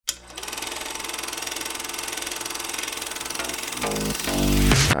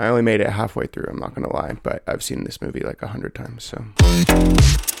I only made it halfway through, I'm not gonna lie, but I've seen this movie like 100 times, so.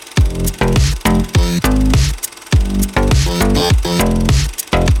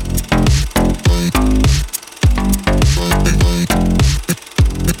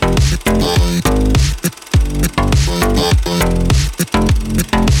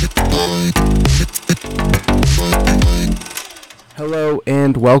 Hello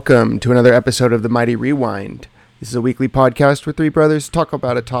and welcome to another episode of The Mighty Rewind. This is a weekly podcast where three brothers talk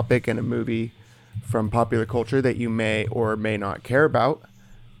about a topic and a movie from popular culture that you may or may not care about.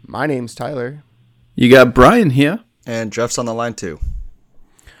 My name's Tyler. You got Brian here. And Jeff's on the line too.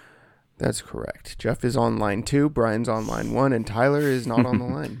 That's correct. Jeff is on line 2, Brian's on line 1, and Tyler is not on the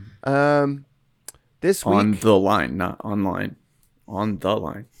line. This week... On the line, not online. On the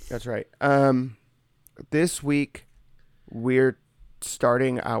line. That's right. This week, we're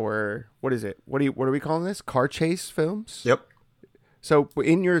starting our... What is it? What are we calling this? Car chase films? Yep. So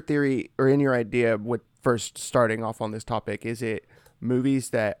in your theory, or in your idea, with first starting off on this topic, is it movies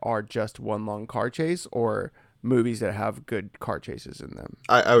that are just one long car chase, or movies that have good car chases in them?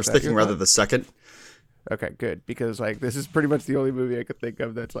 I was thinking rather the second. Okay, good. Because like this is pretty much the only movie I could think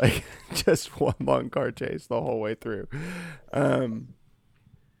of that's like just one long car chase the whole way through.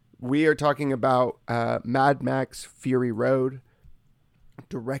 We are talking about Mad Max Fury Road,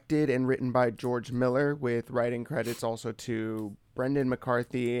 directed and written by George Miller, with writing credits also to Brendan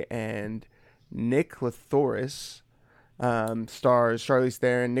McCarthy and Nick Lathoris. Stars Charlize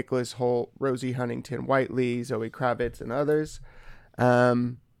Theron, Nicholas Hoult, Rosie Huntington-Whiteley, Zoe Kravitz, and others.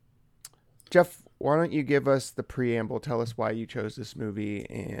 Jeff, why don't you give us the preamble? Tell us why you chose this movie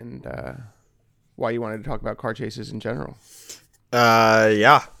and why you wanted to talk about car chases in general.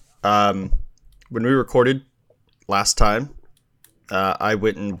 Yeah. When we recorded last time, I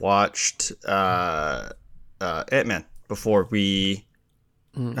went and watched Ant-Man before we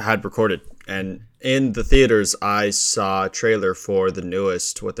had recorded. And in the theaters, I saw a trailer for the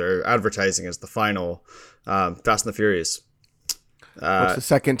newest, what they're advertising as the final Fast and the Furious. What's the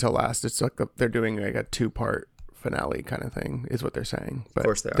second to last? It's like they're doing like a 2-part finale kind of thing, is what they're saying. But of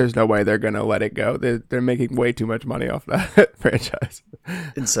course they are. There's no way they're going to let it go. They're making way too much money off that franchise.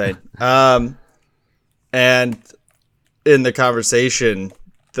 Insane. And in the conversation,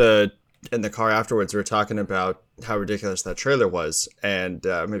 in the car afterwards, we were talking about how ridiculous that trailer was, and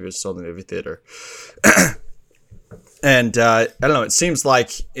maybe it was still in the movie theater. And I don't know, it seems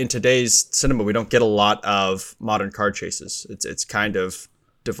like in today's cinema we don't get a lot of modern car chases. It's kind of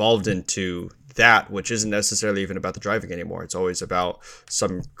devolved into that, which isn't necessarily even about the driving anymore. It's always about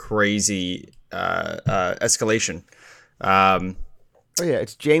some crazy escalation. Oh yeah,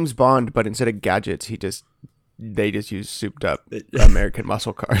 it's James Bond, but instead of gadgets, they just use souped up American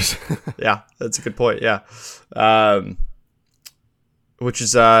muscle cars. Yeah, that's a good point. Yeah. Which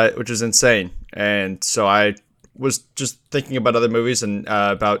is insane. And so I was just thinking about other movies and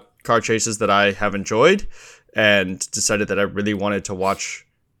about car chases that I have enjoyed, and decided that I really wanted to watch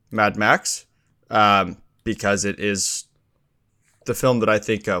Mad Max because it is the film that I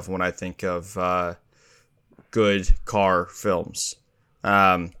think of when I think of good car films.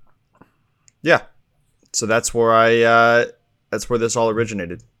 Yeah. So that's where this all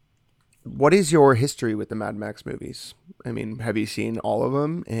originated. What is your history with the Mad Max movies? I mean, have you seen all of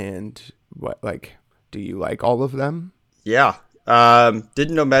them? And do you like all of them? Yeah.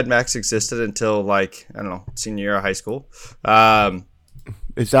 Didn't know Mad Max existed until senior year of high school.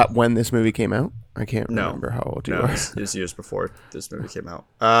 Is that when this movie came out? I can't remember how old you are. It was years before this movie came out.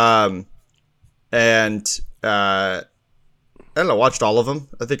 And I don't know, watched all of them.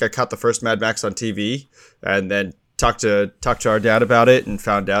 I think I caught the first Mad Max on TV, and then talked to our dad about it and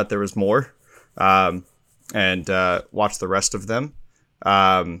found out there was more, and watched the rest of them.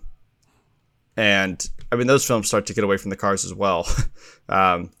 And I mean, those films start to get away from the cars as well.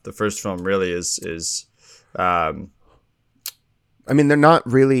 The first film really is I mean, they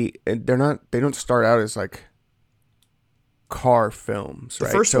don't start out as like car films, right?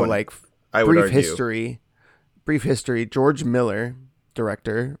 The first one, like I would argue. Brief history, George Miller,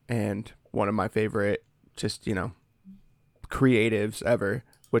 director, and one of my favorite, creatives ever,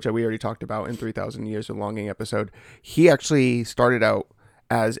 which we already talked about in 3,000 Years of Longing episode. He actually started out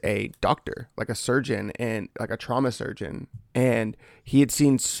as a doctor, like a surgeon and like a trauma surgeon. And he had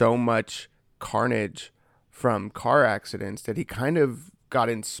seen so much carnage from car accidents that he kind of got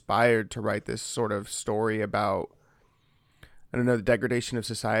inspired to write this sort of story about, I don't know, the degradation of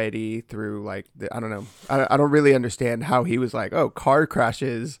society through I don't know. I don't really understand how he was like, oh, car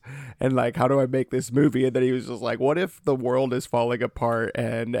crashes and like, how do I make this movie? And then he was just like, what if the world is falling apart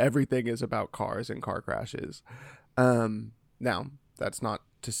and everything is about cars and car crashes? Now, That's not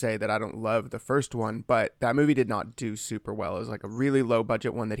to say that I don't love the first one, but that movie did not do super well. It was like a really low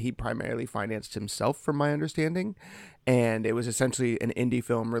budget one that he primarily financed himself, from my understanding. And it was essentially an indie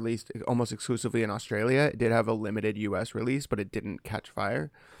film released almost exclusively in Australia. It did have a limited US release, but it didn't catch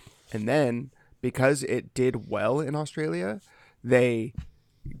fire. And then, because it did well in Australia, they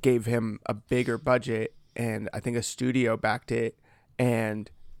gave him a bigger budget, and I think a studio backed it, and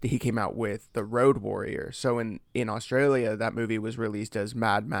he came out with The Road Warrior. So in Australia, that movie was released as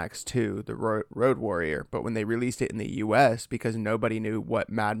Mad Max 2, The Road Warrior. But when they released it in the US, because nobody knew what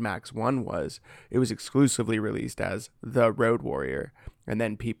Mad Max 1 was, it was exclusively released as The Road Warrior. And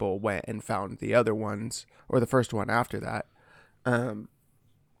then people went and found the other ones, or the first one after that.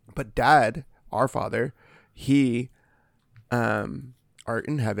 But Dad, our father, he art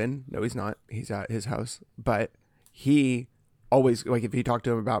in heaven. No, he's not. He's at his house. But he always, like, if you talk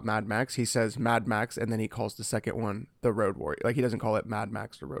to him about Mad Max, he says Mad Max, and then he calls the second one The Road Warrior. Like, he doesn't call it Mad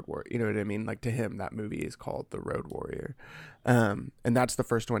Max The Road Warrior. You know what I mean? Like, to him, that movie is called The Road Warrior. And that's the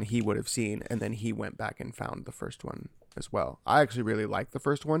first one he would have seen, and then he went back and found the first one as well. I actually really like the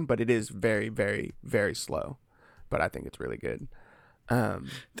first one, but it is very, very, very slow. But I think it's really good.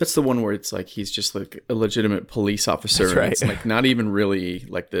 That's the one where it's like he's just like a legitimate police officer. That's right. And it's like not even really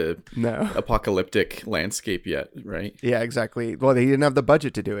like the No. apocalyptic landscape yet, right? Yeah, exactly. Well, he didn't have the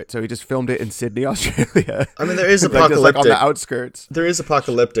budget to do it, so he just filmed it in Sydney, Australia. I mean, there is Like, just, apocalyptic. like, on the outskirts. There is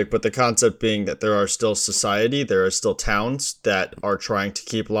apocalyptic, but the concept being that there are still society, there are still towns that are trying to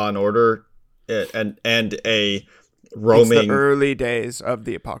keep law and order, and a roaming. It's the early days of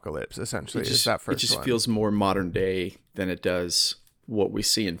the apocalypse, essentially. Is that It first just one. feels more modern day than it does what we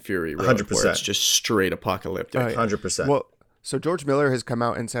see in Fury Road, 100%. where it's just straight apocalyptic. Oh, yeah. 100%. Well, so George Miller has come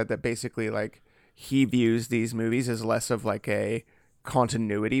out and said that basically, like, he views these movies as less of like a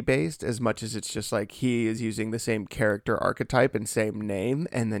continuity based, as much as it's just like he is using the same character archetype and same name,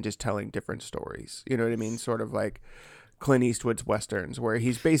 and then just telling different stories. You know what I mean? Sort of like Clint Eastwood's westerns, where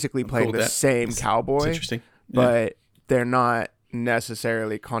he's basically playing cool the with that. same cowboy, It's interesting. but they're not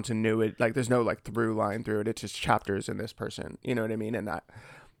necessarily continuity. Like, there's no like through line through it. It's just chapters in this person. You know what I mean? And that,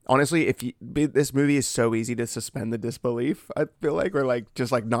 honestly, this movie is so easy to suspend the disbelief, I feel like, or like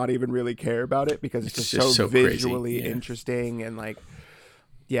just like not even really care about it, because it's just so crazy. visually Yeah. interesting, and like,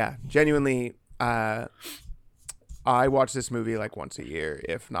 yeah, genuinely, I watch this movie like once a year,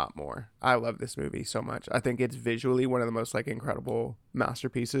 if not more. I love this movie so much. I think it's visually one of the most like incredible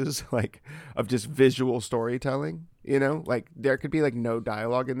masterpieces, like, of just visual storytelling. You know, like, there could be like no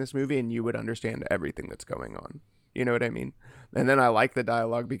dialogue in this movie and you would understand everything that's going on. You know what I mean? And then I like the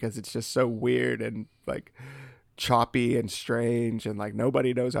dialogue because it's just so weird and like choppy and strange, and like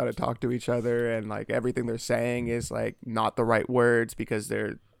nobody knows how to talk to each other, and like everything they're saying is like not the right words because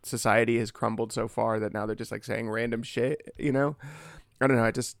their society has crumbled so far that now they're just like saying random shit, you know? I don't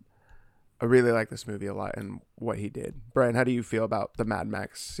know. I really like this movie a lot and what he did. Brian, how do you feel about the Mad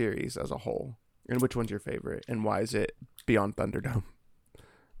Max series as a whole? And which one's your favorite? And why is it Beyond Thunderdome?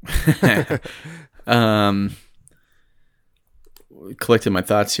 Collecting my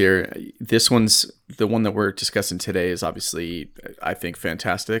thoughts here. This one's the one that we're discussing today is obviously, I think,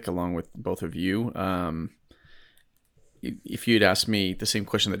 fantastic, along with both of you. If you'd asked me the same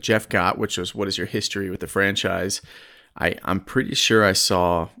question that Jeff got, which was, what is your history with the franchise? I'm pretty sure I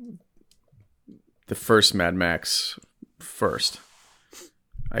saw the first Mad Max first.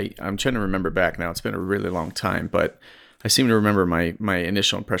 I'm trying to remember back now. It's been a really long time, but I seem to remember my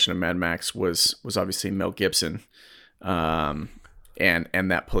initial impression of Mad Max was obviously Mel Gibson, and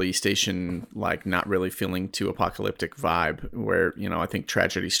that police station, like, not really feeling too apocalyptic vibe, where, you know, I think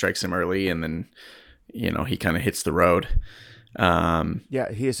tragedy strikes him early, and then, you know, he kind of hits the road.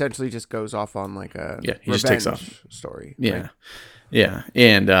 Yeah, he essentially just goes off on like a he just takes off story. Yeah, right? yeah,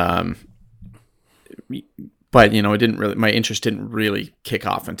 and but, you know, my interest didn't really kick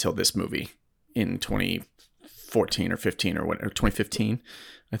off until this movie in 2014 or 15 or 2015,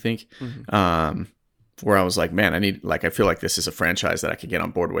 I think. Mm-hmm. Where I was like, man, I feel like this is a franchise that I could get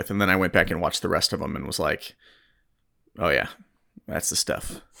on board with. And then I went back and watched the rest of them and was like, oh yeah, that's the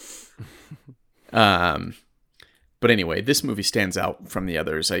stuff. But anyway, this movie stands out from the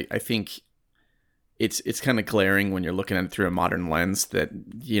others. I think it's kind of glaring when you're looking at it through a modern lens that,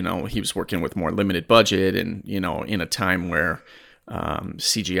 you know, he was working with more limited budget and, you know, in a time where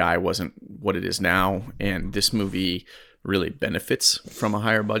CGI wasn't what it is now. And this movie really benefits from a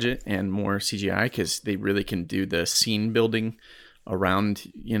higher budget and more CGI because they really can do the scene building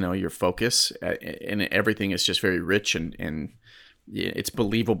around, you know, your focus, and everything is just very rich, and it's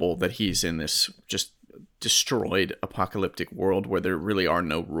believable that he's in this just destroyed apocalyptic world where there really are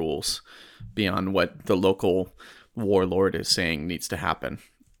no rules beyond what the local warlord is saying needs to happen.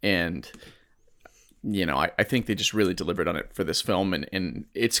 And I think they just really delivered on it for this film, and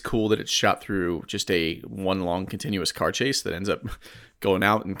it's cool that it's shot through just a one long continuous car chase that ends up going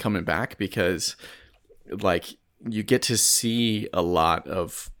out and coming back, because like you get to see a lot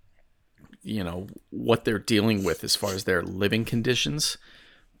of what they're dealing with as far as their living conditions,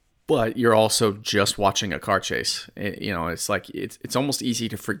 but you're also just watching a car chase. It's like it's almost easy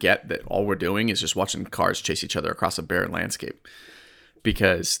to forget that all we're doing is just watching cars chase each other across a barren landscape,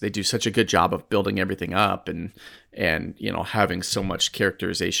 because they do such a good job of building everything up and having so much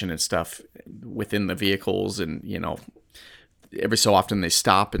characterization and stuff within the vehicles. And every so often they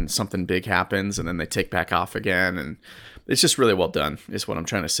stop and something big happens, and then they take back off again, and it's just really well done is what I'm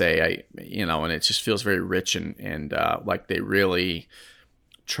trying to say. And it just feels very rich, and like they really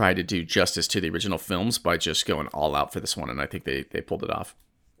try to do justice to the original films by just going all out for this one, and I think they pulled it off.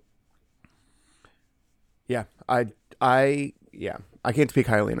 Yeah, I can't speak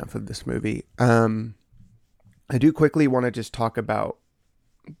highly enough of this movie. I do quickly want to just talk about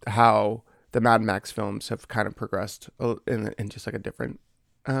how the Mad Max films have kind of progressed in just like a different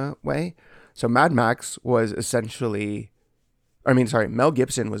way. So Mad Max was Mel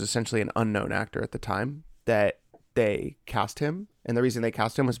Gibson was essentially an unknown actor at the time that they cast him. And the reason they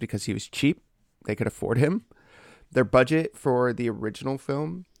cast him was because he was cheap. They could afford him. Their budget for the original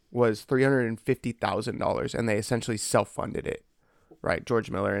film was $350,000, and they essentially self-funded it. Right,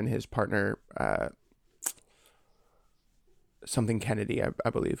 George Miller and his partner, something Kennedy, I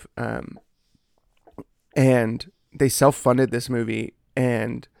believe, and they self-funded this movie,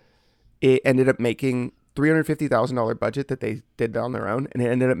 and it ended up making $350,000 budget that they did on their own, and it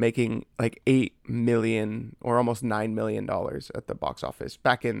ended up making like $8 million or almost $9 million at the box office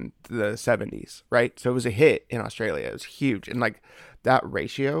back in the 70s, right? So it was a hit in Australia. It was huge, and like that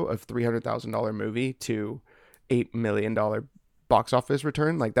ratio of $300,000 movie to $8 million box office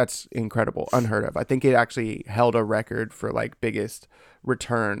return, like that's incredible, unheard of. I think it actually held a record for like biggest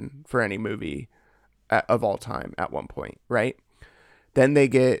return for any movie of all time at one point, right? Then they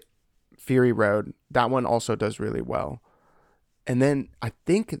get Fury Road. That one also does really well. And then I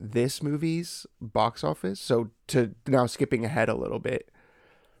think this movie's box office, so to now skipping ahead a little bit,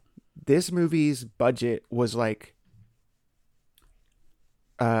 this movie's budget was like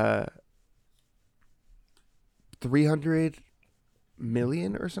 300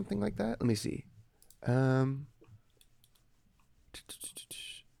 million or something like that. Let me see.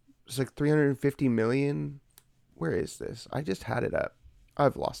 It's like 350 million. Where is this? I just had it up.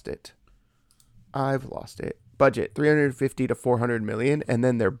 I've lost it. Budget 350 to 400 million, and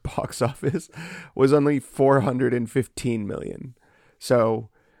then their box office was only 415 million. So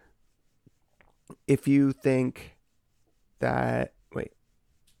if you think that, wait,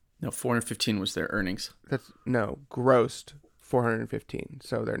 No, 415 was their earnings. that's no, grossed 415.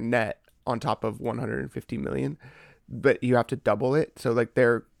 So they're net on top of 150 million, but you have to double it. So like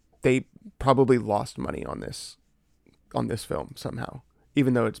they probably lost money on this film somehow,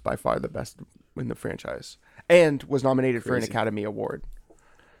 even though it's by far the best in the franchise and was nominated for an Academy Award.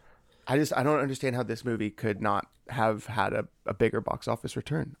 I don't understand how this movie could not have had a bigger box office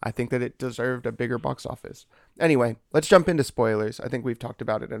return. I think that it deserved a bigger box office. Anyway, let's jump into spoilers. I think we've talked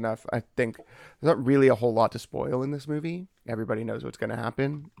about it enough. I think there's not really a whole lot to spoil in this movie. Everybody knows what's going to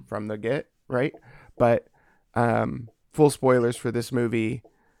happen from the get, right? But full spoilers for this movie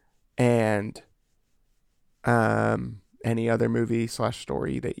and any other movie /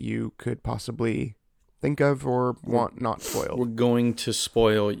 story that you could possibly think of or want not spoiled. We're going to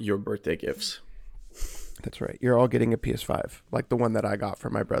spoil your birthday gifts. That's right. You're all getting a PS5, like the one that I got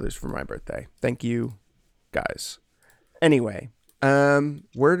for my brothers for my birthday. Thank you, guys. Anyway,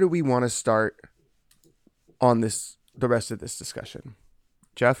 where do we want to start on the rest of this discussion?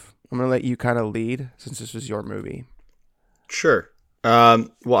 Jeff, I'm going to let you kind of lead since this was your movie. Sure.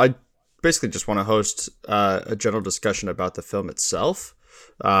 Well, I basically just want to host a general discussion about the film itself.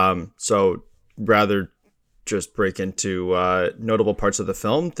 So rather just break into notable parts of the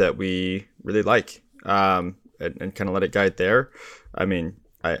film that we really like, and kind of let it guide there. I mean,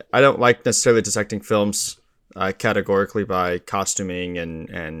 I don't like necessarily dissecting films categorically by costuming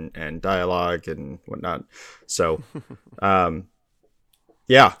and dialogue and whatnot. So,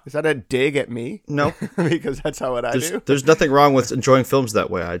 yeah. Is that a dig at me? No. Because that's how I do. There's nothing wrong with enjoying films that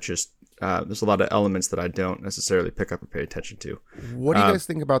way. I just there's a lot of elements that I don't necessarily pick up or pay attention to. What do you guys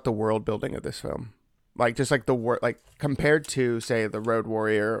think about the world building of this film? Like, just like like compared to, say, The Road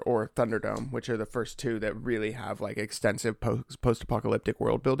Warrior or Thunderdome, which are the first two that really have like extensive post-apocalyptic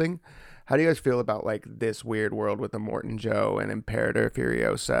world building. How do you guys feel about like this weird world with the Morton Joe and Imperator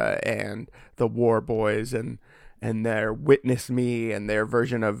Furiosa and the War Boys and and their Witness Me and their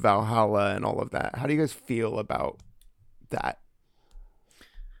version of Valhalla and all of that. How do you guys feel about that?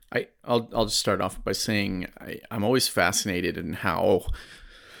 I'll just start off by saying I'm always fascinated in how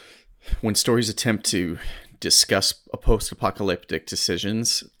when stories attempt to discuss a post-apocalyptic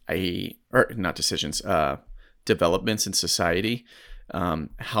developments in society,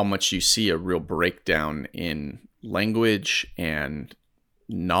 how much you see a real breakdown in language and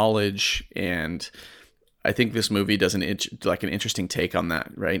knowledge. And I think this movie does an interesting take on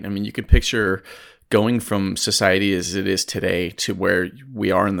that, right? I mean, you can picture going from society as it is today to where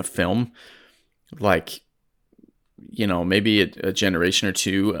we are in the film, like, you know, maybe a generation or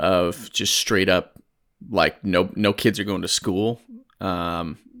two of just straight up, like, no kids are going to school.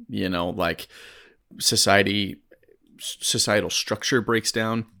 You know, like societal structure breaks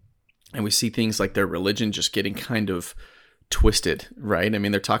down, and we see things like their religion just getting kind of twisted, right? I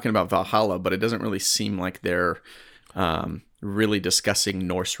mean, they're talking about Valhalla, but it doesn't really seem like they're really discussing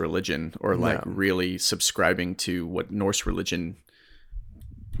Norse religion or like really subscribing to what Norse religion,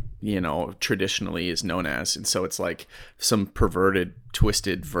 you know, traditionally is known as. And so it's like some perverted,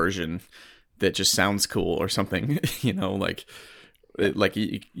 twisted version that just sounds cool or something, you know, like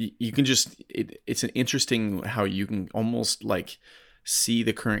you can just, it's an interesting how you can almost like see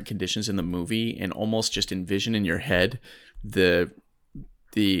the current conditions in the movie and almost just envision in your head the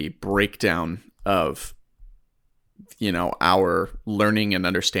breakdown of, you know, our learning and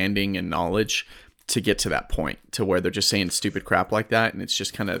understanding and knowledge to get to that point to where they're just saying stupid crap like that. And it's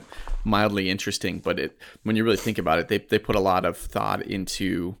just kind of mildly interesting, but when you really think about it, they put a lot of thought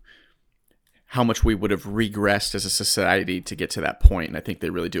into how much we would have regressed as a society to get to that point. And I think they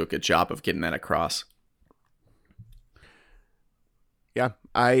really do a good job of getting that across. Yeah,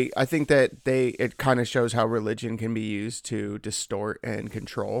 I think that it kind of shows how religion can be used to distort and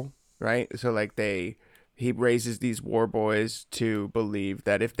control, right? So like he raises these war boys to believe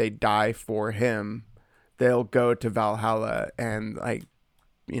that if they die for him, they'll go to Valhalla and, like,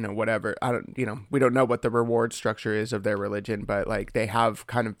 you know, whatever. We don't know what the reward structure is of their religion, but like they have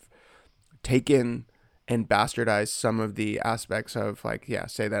kind of taken and bastardized some of the aspects of, like,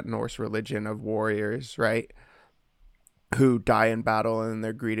 say that Norse religion of warriors, right? Who die in battle and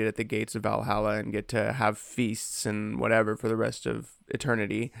they're greeted at the gates of Valhalla and get to have feasts and whatever for the rest of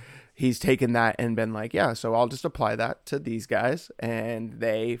eternity. He's taken that and been like, yeah, so I'll just apply that to these guys, and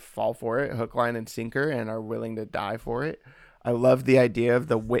they fall for it, hook, line, and sinker, and are willing to die for it. I love the idea of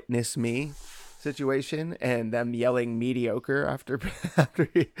the Witness Me situation and them yelling mediocre after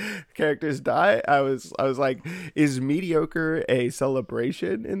characters die. I was like, is mediocre a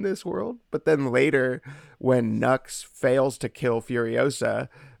celebration in this world? But then later, when Nux fails to kill Furiosa,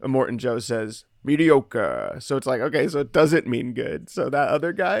 Immortan Joe says mediocre. So it's like, okay, so it doesn't mean good. So that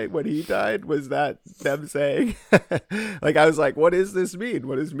other guy, when he died, was that them saying like, I was like, what does this mean?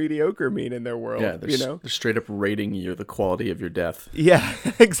 What does mediocre mean in their world? Yeah, they're straight up rating you the quality of your death. Yeah,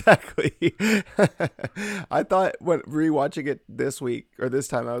 exactly. I thought when rewatching it this week or this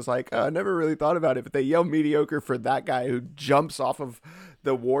time, I was like, oh, I never really thought about it, but they yell mediocre for that guy who jumps off of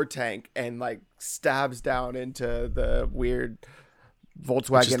the war tank and like stabs down into the weird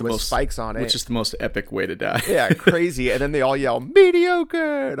Volkswagen with spikes on it, which is the most epic way to die. Yeah, crazy. And then they all yell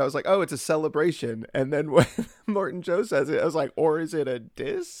mediocre, and I was like, oh, it's a celebration. And then when Immortan Joe says it, I was like, or is it a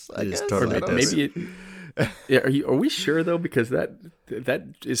diss? I guess totally maybe are we sure though? Because that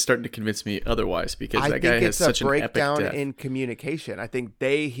is starting to convince me otherwise, because that guy has such an epic death. I think it's a breakdown in communication. I think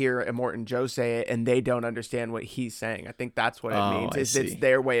they hear Immortan Joe say it and they don't understand what he's saying. I think that's what it means. It's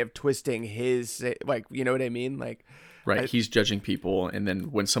their way of twisting his, like, you know what I mean? Like, right, he's judging people, and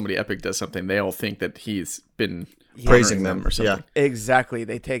then when somebody epic does something, they all think that he's been praising them or something. Yeah, exactly.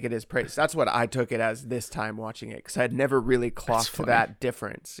 They take it as praise. That's what I took it as this time watching it, because I had never really clocked that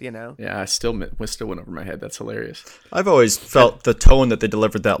difference, you know? Yeah, still went over my head. That's hilarious. I've always felt the tone that they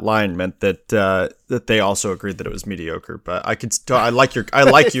delivered that line meant that that they also agreed that it was mediocre. But I like your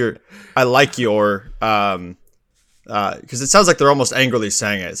because it sounds like they're almost angrily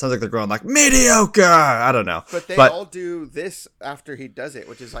saying it. It sounds like they're going like mediocre. I don't know. But they all do this after he does it,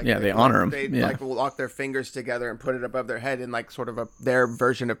 which is like, they honor him. They like lock their fingers together and put it above their head in like sort of their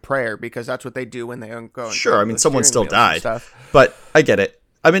version of prayer, because that's what they do when they go. Sure, I mean, someone still died, but I get it.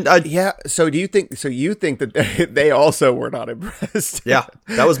 I mean, yeah. So you think that they also were not impressed? Yeah,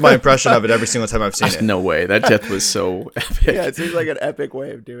 that was my impression of it every single time I've seen it. No way. That death was so epic. Yeah, it seems like an epic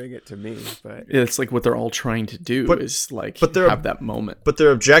way of doing it to me. But it's like what they're all trying to do is like have that moment. But their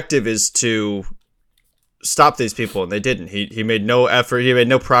objective is to stop these people, and they didn't. He made no effort. He made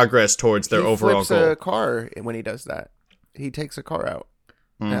no progress towards their overall goal. He flips a car when he does that. He takes a car out.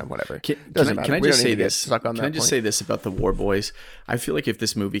 Whatever. Can I We just don't need say to get this? stuck on Can that I just point. say this about the War Boys? I feel like if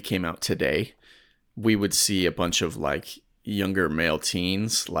this movie came out today, we would see a bunch of like younger male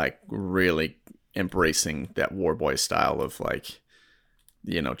teens like really embracing that War Boy style of like,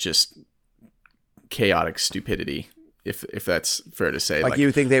 just chaotic stupidity. If that's fair to say, Like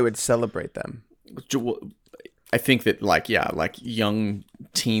you think they would celebrate them? I think that like young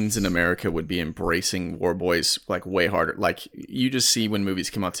teens in America would be embracing War Boys like way harder. Like you just see when movies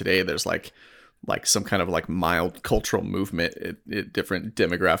come out today, there's like some kind of like mild cultural movement at different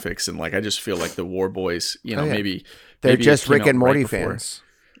demographics, and like I just feel like the War Boys, maybe They're maybe it just came Rick out and Morty right before. fans.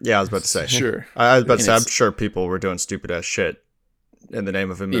 Yeah, I was about to say. Sure. I was about to And say, I'm it's- sure people were doing stupid ass shit in the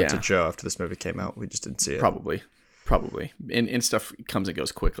name of a Move to Yeah. Joe after this movie came out. We just didn't see it. Probably. And stuff comes and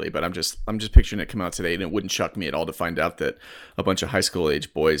goes quickly, but I'm just picturing it come out today, and it wouldn't shock me at all to find out that a bunch of high school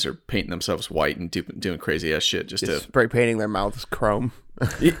age boys are painting themselves white and doing crazy ass shit just to Spray painting their mouths chrome.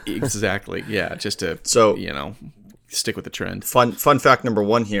 exactly, yeah, just to stick with the trend. Fun fact number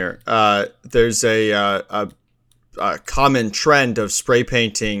 1 here. There's a common trend of spray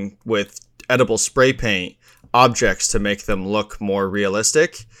painting with edible spray paint objects to make them look more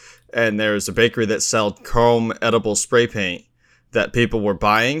realistic. And there's a bakery that sold chrome edible spray paint that people were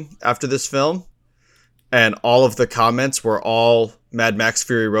buying after this film. And all of the comments were all Mad Max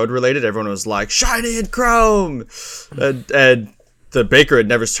Fury Road related. Everyone was like, shiny and chrome. And the baker had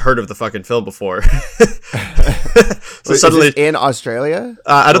never heard of the fucking film before. So suddenly Is this in Australia?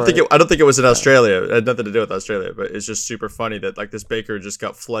 I don't think it was in Australia. It had nothing to do with Australia, but it's just super funny that like this baker just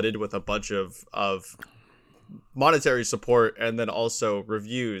got flooded with a bunch of monetary support and then also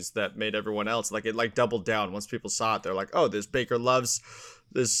reviews that made everyone else like it like doubled down. Once people saw it, they're like, oh, this baker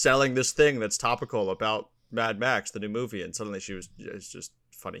is selling this thing that's topical about Mad Max, the new movie, and suddenly it's just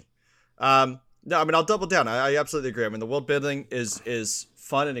funny. No, I mean, I'll double down. I absolutely agree. I mean, the world building is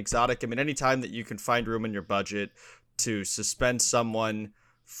fun and exotic. I mean, anytime that you can find room in your budget to suspend someone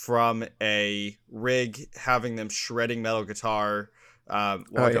from a rig, having them shredding metal guitar while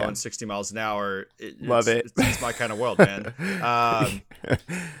going 60 miles an hour. Love it. It's my kind of world, man.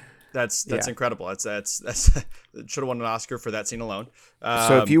 That's incredible. That's should have won an Oscar for that scene alone.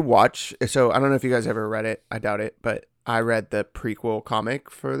 So if you watch, I don't know if you guys ever read it. I doubt it, but I read the prequel comic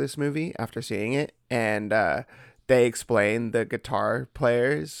for this movie after seeing it, and they explain the guitar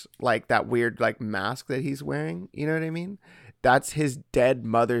players like that weird like mask that he's wearing. You know what I mean? That's his dead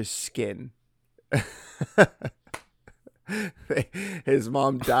mother's skin. His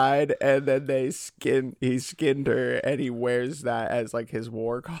mom died, and then he skinned her, and he wears that as like his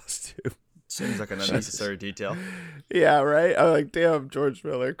war costume. Seems like an unnecessary detail. Yeah, right. I'm like, damn, George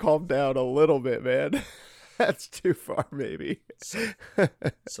Miller, calm down a little bit, man. That's too far, maybe.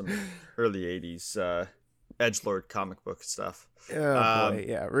 Some early 80s edgelord comic book stuff. Oh boy,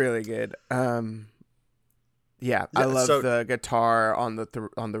 yeah, really good. Yeah, I love the guitar on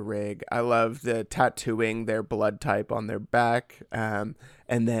the rig. I love the tattooing their blood type on their back. And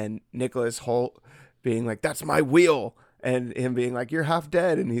then Nicholas Hoult being like, "That's my wheel," and him being like, "You're half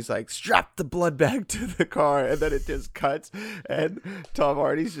dead," and he's like, "Strap the blood bag to the car," and then it just cuts, and Tom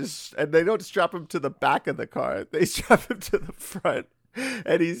Hardy's and they don't strap him to the back of the car; they strap him to the front,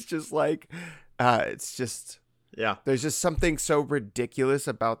 and he's just like, it's just. Yeah, there's just something so ridiculous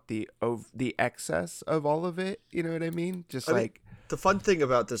about the excess of all of it. You know what I mean? I mean, the fun thing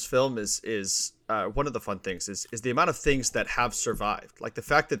about this film is one of the fun things is the amount of things that have survived. Like the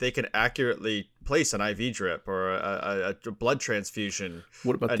fact that they can accurately place an IV drip or a blood transfusion.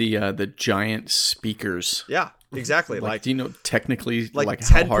 What about the giant speakers? Yeah, exactly. Like, do you know technically like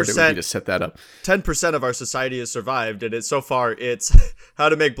how hard it would be to set that up? 10% of our society has survived, and so far it's how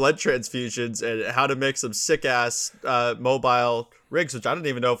to make blood transfusions and how to make some sick ass mobile rigs, which I don't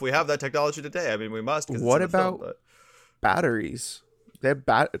even know if we have that technology today. I mean, we must. What about batteries? They have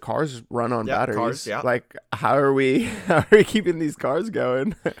cars run on batteries. Cars, yeah. Like, how are we keeping these cars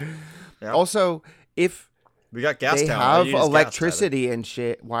going? Yeah. Also, if we got gas, they have electricity and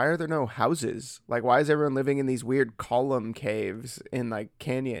shit, why are there no houses? Like, why is everyone living in these weird column caves in like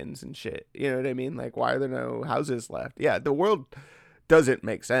canyons and shit? You know what I mean? Like, why are there no houses left? Yeah, the world doesn't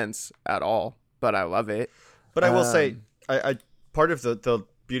make sense at all, but I love it. But I will say, I part of the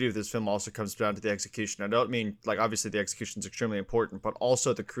beauty of this film also comes down to the execution. I don't mean like obviously the execution is extremely important, but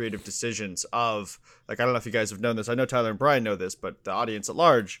also the creative decisions of like, I don't know if you guys have known this. I know Tyler and Brian know this, but the audience at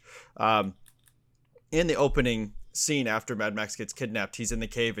large, in the opening scene after Mad Max gets kidnapped, he's in the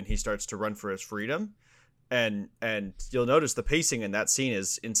cave and he starts to run for his freedom. And you'll notice the pacing in that scene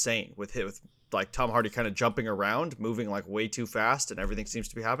is insane with like Tom Hardy kind of jumping around, moving like way too fast, and everything seems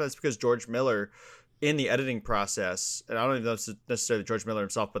to be happening. It's because George Miller in the editing process, and I don't even know if it's necessarily George Miller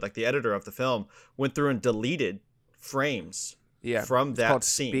himself, but like the editor of the film went through and deleted frames from it's that called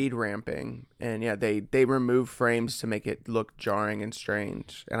scene. speed ramping, and they remove frames to make it look jarring and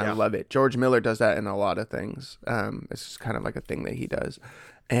strange, and I love it. George Miller does that in a lot of things. It's just kind of like a thing that he does,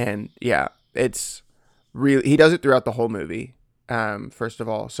 and it's really, he does it throughout the whole movie. First of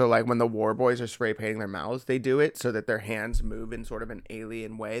all, so like when the war boys are spray painting their mouths, they do it so that their hands move in sort of an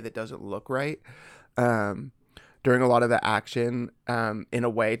alien way that doesn't look right. During a lot of the action, in a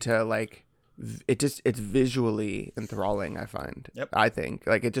way to like, it's visually enthralling. I find. Yep. I think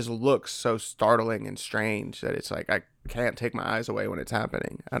like it just looks so startling and strange that it's like I can't take my eyes away when it's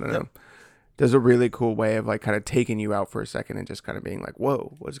happening. I don't know. There's a really cool way of like kind of taking you out for a second and just kind of being like,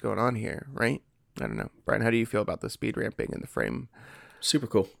 whoa, what's going on here, right? I don't know. Brian, how do you feel about the speed ramping and the frame? Super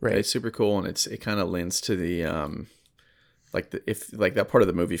cool. Right. It's super cool, and it kind of lends to the if that part of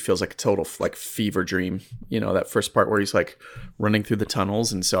the movie feels like a total like fever dream, that first part where he's like running through the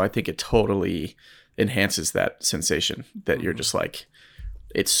tunnels, and so I think it totally enhances that sensation that you're just like,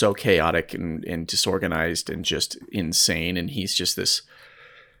 it's so chaotic and disorganized and just insane, and he's just this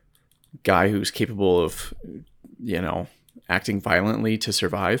guy who's capable of acting violently to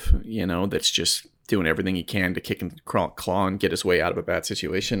survive, that's just doing everything he can to kick and claw and get his way out of a bad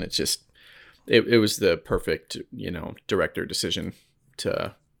situation. It's just it was the perfect director decision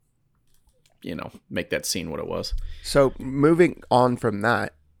to make that scene what it was. So moving on from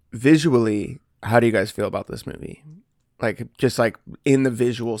that, visually, how do you guys feel about this movie? Like just like in the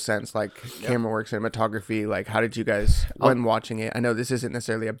visual sense, like camera work, cinematography, like how did you guys when watching it? I know this isn't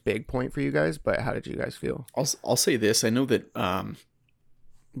necessarily a big point for you guys, but how did you guys feel? I'll say this. I know that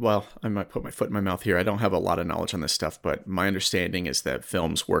well, I might put my foot in my mouth here. I don't have a lot of knowledge on this stuff, but my understanding is that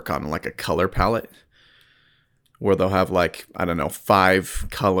films work on like a color palette where they'll have like, I don't know, 5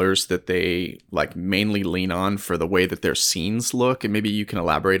 colors that they like mainly lean on for the way that their scenes look. And maybe you can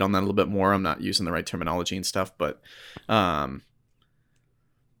elaborate on that a little bit more. I'm not using the right terminology and stuff, but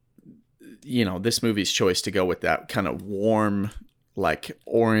this movie's choice to go with that kind of warm, like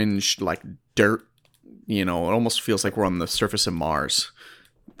orange, like dirt, it almost feels like we're on the surface of Mars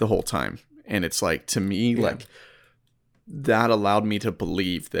the whole time. And it's like, to me, like that allowed me to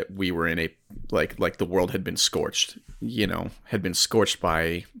believe that we were in a, like the world had been scorched, had been scorched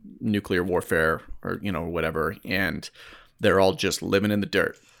by nuclear warfare or, whatever. And they're all just living in the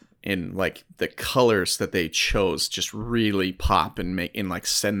dirt. And like the colors that they chose just really pop and make and like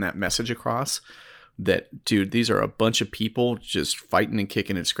send that message across that, dude, these are a bunch of people just fighting and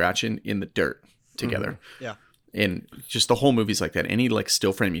kicking and scratching in the dirt together. Mm-hmm. Yeah. And just the whole movie's like that. Any like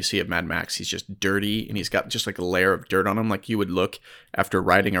still frame you see of Mad Max, he's just dirty and he's got just like a layer of dirt on him, like you would look after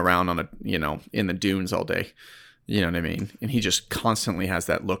riding around on a in the dunes all day. You know what I mean? And he just constantly has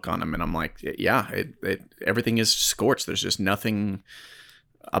that look on him, and I'm like, yeah, everything is scorched. There's just nothing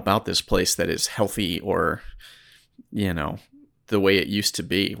about this place that is healthy or the way it used to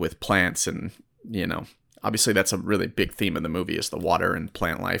be with plants, and obviously that's a really big theme of the movie is the water and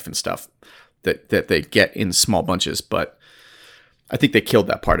plant life and stuff that they get in small bunches. But I think they killed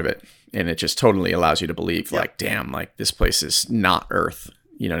that part of it, and it just totally allows you to believe like, damn, like this place is not Earth.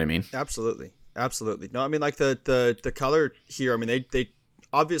 You know what I mean? Absolutely. No, I mean like the color here, I mean they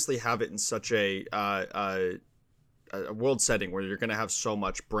obviously have it in such a world setting where you're going to have so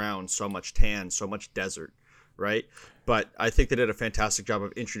much brown, so much tan, so much desert, right? But I think they did a fantastic job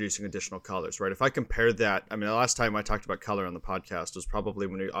of introducing additional colors, right? If I compare that, I mean, the last time I talked about color on the podcast was probably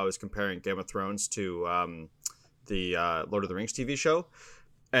when I was comparing Game of Thrones to the Lord of the Rings TV show,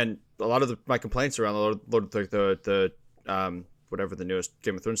 and a lot of my complaints around the whatever the newest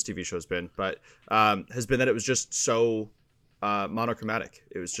Game of Thrones TV show has been, but has been that it was just so monochromatic.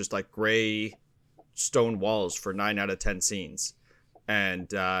 It was just like gray stone walls for 9 out of 10 scenes,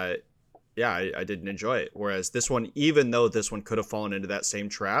 and I didn't enjoy it. Whereas this one, even though this one could have fallen into that same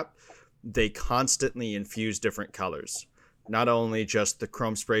trap, they constantly infuse different colors. Not only just the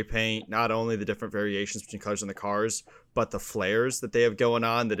chrome spray paint, not only the different variations between colors in the cars, but the flares that they have going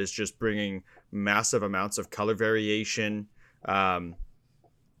on that is just bringing massive amounts of color variation. And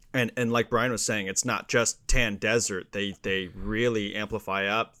like Brian was saying, it's not just tan desert. They really amplify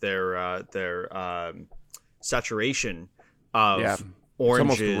up their saturation of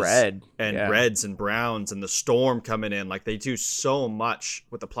oranges, red and reds and browns, and the storm coming in. Like they do so much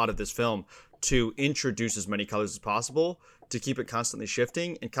with the plot of this film to introduce as many colors as possible to keep it constantly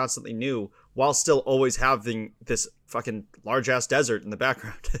shifting and constantly new, while still always having this fucking large ass desert in the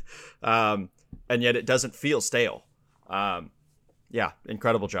background. And yet it doesn't feel stale.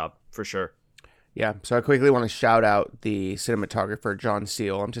 Incredible job for sure. Yeah, so I quickly want to shout out the cinematographer, John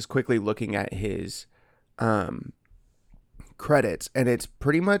Seal. I'm just quickly looking at his credits, and it's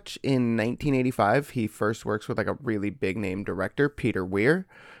pretty much in 1985 he first works with like a really big name director, Peter Weir,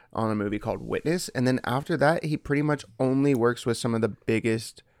 on a movie called Witness, and then after that he pretty much only works with some of the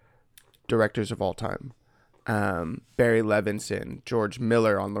biggest directors of all time. Barry Levinson, George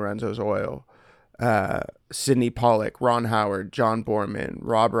Miller on Lorenzo's Oil, Sidney Pollack, Ron Howard, John Borman,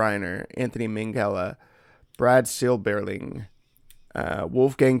 Rob Reiner, Anthony Minghella, Brad Silberling,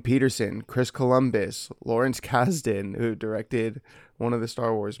 Wolfgang Peterson, Chris Columbus, Lawrence Kasdan, who directed one of the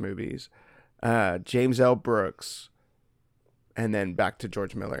Star Wars movies, James L. Brooks, and then back to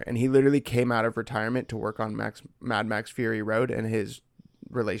George Miller. And he literally came out of retirement to work on Mad Max Fury Road, and his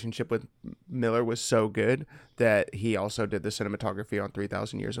relationship with Miller was so good that he also did the cinematography on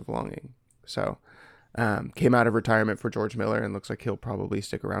 3,000 Years of Longing. So came out of retirement for George Miller, and looks like he'll probably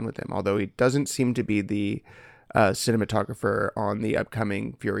stick around with him, although he doesn't seem to be the cinematographer on the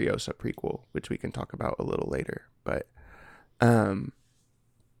upcoming Furiosa prequel, which we can talk about a little later. But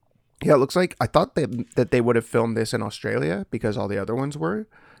yeah, it looks like, I thought that they would have filmed this in Australia because all the other ones were,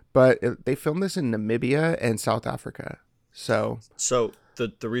 but they filmed this in Namibia and South Africa. So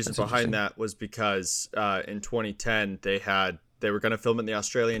the reason behind that was because in 2010 they were going to film it in the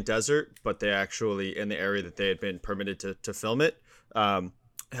Australian desert, but they actually, in the area that they had been permitted to film it,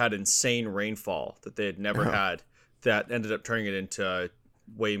 had insane rainfall that they had never had, that ended up turning it into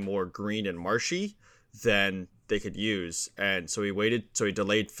way more green and marshy than they could use. And so he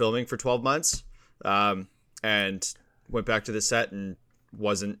delayed filming for 12 months and went back to the set and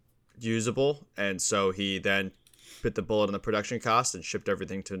wasn't usable. And so he then bit the bullet on the production cost and shipped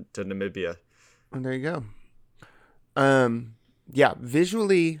everything to Namibia. And there you go. Yeah,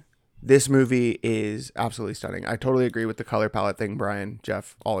 visually, this movie is absolutely stunning. I totally agree with the color palette thing, Brian,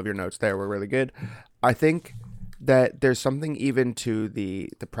 Jeff. All of your notes there were really good. I think that there's something even to the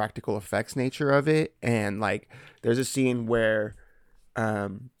practical effects nature of it. And like, there's a scene where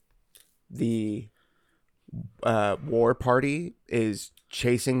the war party is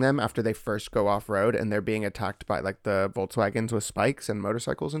chasing them after they first go off road, and they're being attacked by like the Volkswagens with spikes and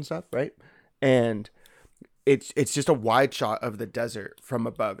motorcycles and stuff, right? And it's just a wide shot of the desert from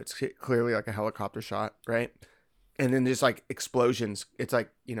above. It's clearly like a helicopter shot, right? And then there's like explosions. It's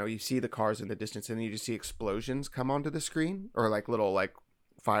like, you know, you see the cars in the distance, and then you just see explosions come onto the screen, or like little like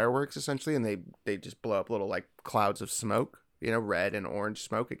fireworks essentially, and they just blow up little like clouds of smoke, you know, red and orange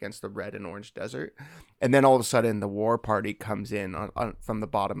smoke against the red and orange desert. And then all of a sudden the war party comes in on from the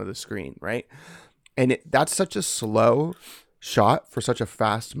bottom of the screen, right? And that's such a slow shot for such a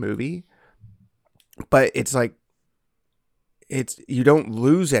fast movie, but it's like, you don't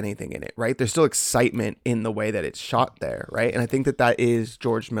lose anything in it, right? There's still excitement in the way that it's shot there, right? And I think that is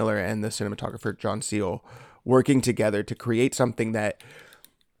George Miller and the cinematographer John Seale working together to create something that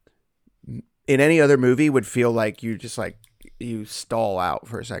in any other movie would feel like you just like, you stall out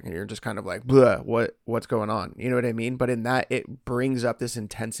for a second. You're just kind of like, blah, what's going on? You know what I mean? But in that, it brings up this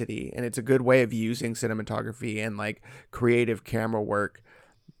intensity, and it's a good way of using cinematography and like creative camera work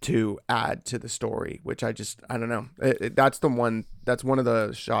to add to the story, which I don't know. That's one of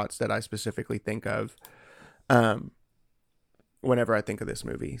the shots that I specifically think of whenever I think of this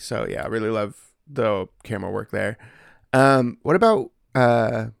movie. So yeah, I really love the camera work there. What about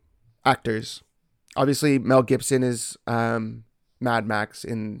actors? Obviously, Mel Gibson is Mad Max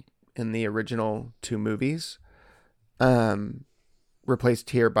in the original two movies,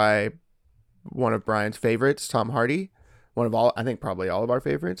 replaced here by one of Brian's favorites, Tom Hardy. I think probably all of our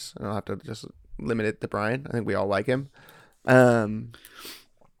favorites. I don't have to just limit it to Brian. I think we all like him. How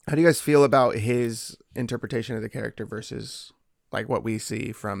do you guys feel about his interpretation of the character versus like what we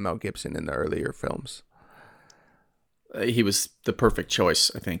see from Mel Gibson in the earlier films? He was the perfect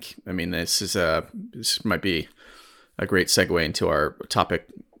choice, I think. I mean, this might be a great segue into our topic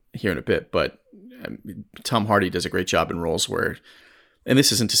here in a bit, but Tom Hardy does a great job in roles where, and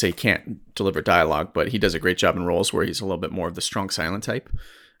this isn't to say he can't deliver dialogue, but he does a great job in roles where he's a little bit more of the strong silent type.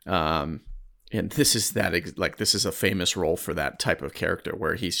 And this is this is a famous role for that type of character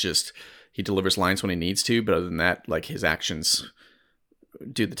where he delivers lines when he needs to, but other than that, like his actions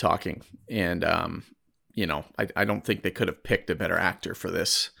do the talking. And, I don't think they could have picked a better actor for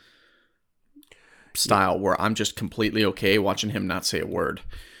this style where I'm just completely okay watching him not say a word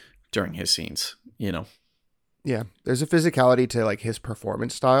during his scenes, you know? Yeah, there's a physicality to like his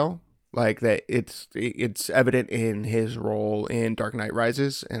performance style, like that. It's evident in his role in Dark Knight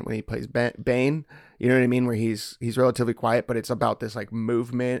Rises, and when he plays Bane, you know what I mean, where he's relatively quiet, but it's about this like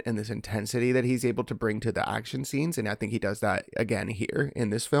movement and this intensity that he's able to bring to the action scenes, and I think he does that again here in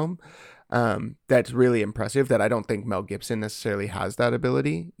this film. That's really impressive. That I don't think Mel Gibson necessarily has that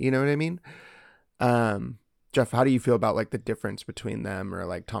ability. You know what I mean? Jeff, how do you feel about like the difference between them, or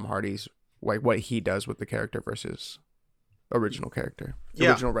like Tom Hardy's, like what he does with the character versus original character,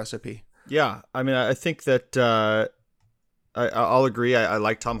 original recipe? Yeah, I mean, I think that I'll agree. I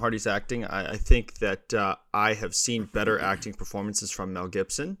like Tom Hardy's acting. I think that I have seen better acting performances from Mel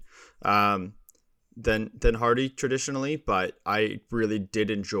Gibson than Hardy traditionally, but I really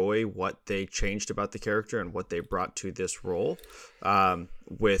did enjoy what they changed about the character and what they brought to this role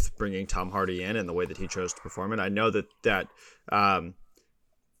with bringing Tom Hardy in and the way that he chose to perform it. I know that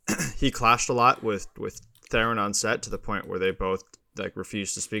he clashed a lot with Theron on set, to the point where they both like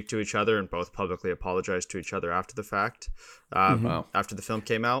refused to speak to each other and both publicly apologized to each other after the fact, after the film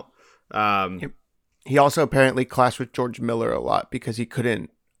came out. He also apparently clashed with George Miller a lot because he couldn't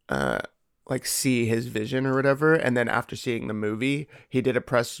like see his vision or whatever. And then after seeing the movie, he did a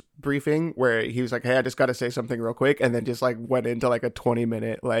press briefing where he was like, "Hey, I just got to say something real quick," and then just like went into like a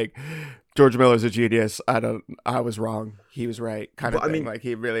 20-minute like, "George Miller's a genius. I was wrong. He was right," kind of thing. I mean, like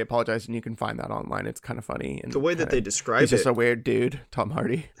he really apologized, and you can find that online. It's kind of funny. And the way that they describe he's just a weird dude, Tom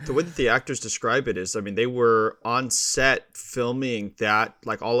Hardy. The way that the actors describe it is, I mean, they were on set filming that,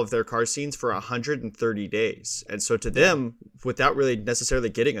 like all of their car scenes for 130 days. And so to them, without really necessarily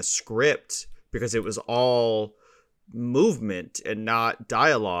getting a script, because it was all movement and not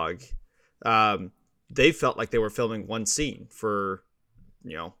dialogue, they felt like they were filming one scene for,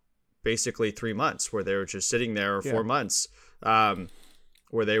 basically 3 months, where they were just sitting there, or 4 months,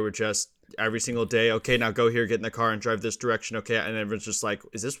 where they were just every single day, okay, now go here, get in the car and drive this direction. Okay. And everyone's just like,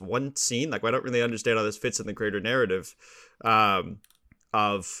 is this one scene? Like, I don't really understand how this fits in the greater narrative of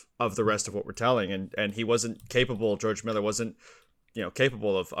the rest of what we're telling. And he wasn't capable, George Miller wasn't,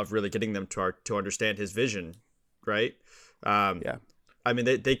 capable of really getting them to understand his vision. Right. I mean,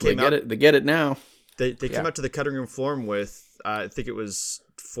 they came out. They get it now. They came out to the cutting room floor with, I think it was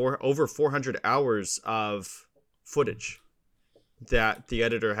over 400 hours of footage that the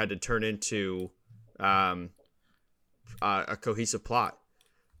editor had to turn into a cohesive plot.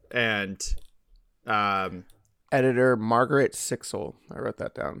 And editor Margaret Sixel, I wrote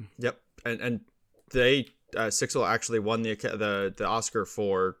that down. Yep, and they Sixel actually won the Oscar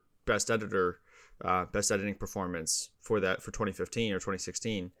for best editor, best editing performance for 2015 or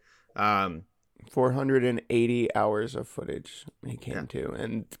 2016. 480 hours of footage he came to,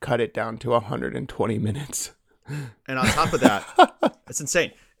 and cut it down to 120 minutes. And on top of that, it's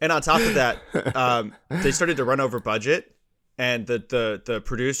insane. And on top of that, they started to run over budget, and the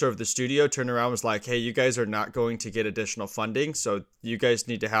producer of the studio turned around and was like, "Hey, you guys are not going to get additional funding, so you guys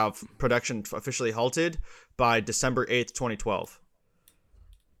need to have production officially halted by December 8th, 2012."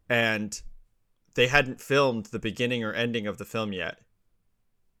 And they hadn't filmed the beginning or ending of the film yet.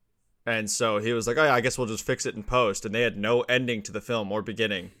 And so he was like, "Oh yeah, I guess we'll just fix it in post." And they had no ending to the film or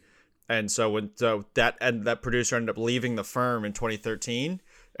beginning. And so that producer ended up leaving the firm in 2013,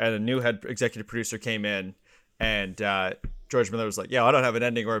 and a new head executive producer came in, and George Miller was like, "Yeah, I don't have an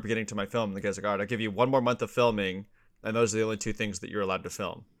ending or a beginning to my film." And the guy's like, "All right, I'll give you one more month of filming, and those are the only two things that you're allowed to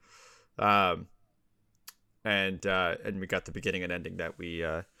film." And we got the beginning and ending that we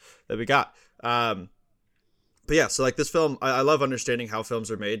got. But yeah, so like this film, I love understanding how films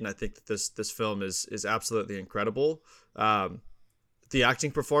are made, and I think that this film is absolutely incredible. The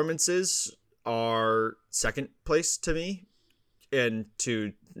acting performances are second place to me, and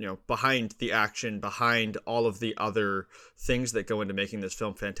behind the action, behind all of the other things that go into making this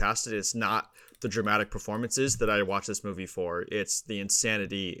film fantastic. It's not the dramatic performances that I watch this movie for. It's the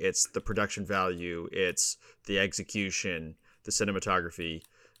insanity, it's the production value, it's the execution, the cinematography.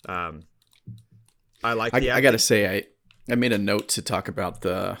 I like the acting. I gotta say, I made a note to talk about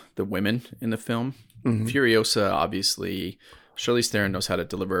the women in the film. Mm-hmm. Furiosa, obviously, Charlize Theron knows how to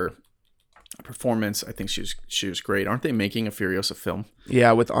deliver a performance. I think she was great. Aren't they making a Furiosa film?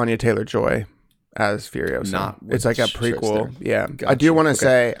 Yeah, with Anya Taylor-Joy as Furiosa. It's like a prequel. Yeah. Gotcha. I do want to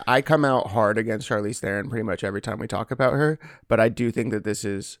say I come out hard against Charlize Theron pretty much every time we talk about her, but I do think that this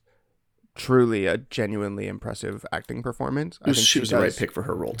is truly a genuinely impressive acting performance. I think she was the right pick for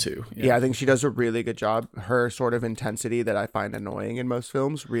her role too. Yeah, I think she does a really good job. Her sort of intensity that I find annoying in most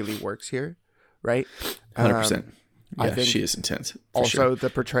films really works here, right? 100%. Yeah, I think she is intense. Also, the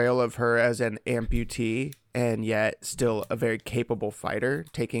portrayal of her as an amputee and yet still a very capable fighter,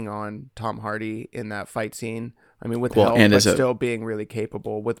 taking on Tom Hardy in that fight scene. I mean, with help, but still being really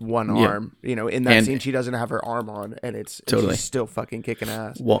capable with one arm. In that scene, she doesn't have her arm on, and she's still fucking kicking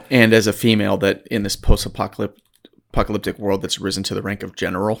ass. Well, and as a female that in this post-apocalyptic world that's risen to the rank of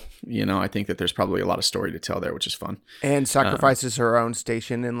general, I think that there's probably a lot of story to tell there, which is fun. And sacrifices her own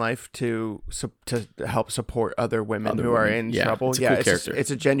station in life to help support other women who are in trouble. It's a cool character. It's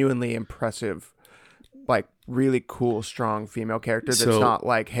a genuinely impressive like really cool, strong female character that's not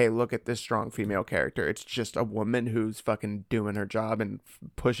like, hey, look at this strong female character. It's just a woman who's fucking doing her job and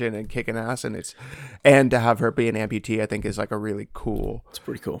pushing and kicking ass, and to have her be an amputee, I think is like a really cool. It's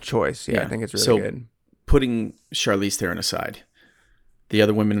pretty cool choice. Yeah, I think it's really good. Putting Charlize Theron aside, the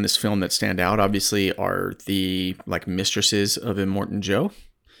other women in this film that stand out obviously are the like mistresses of Immortan Joe.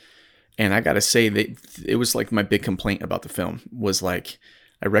 And I got to say that it was like my big complaint about the film was like,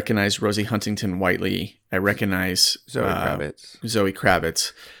 I recognize Rosie Huntington-Whiteley. I recognize Zoe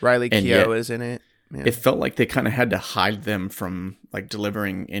Kravitz. Riley Keough is in it. Man. It felt like they kind of had to hide them from like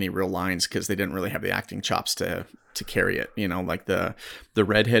delivering any real lines because they didn't really have the acting chops to carry it. You know, like the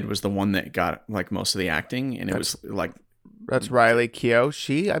redhead was the one that got like most of the acting, and it was like that's Riley Keough.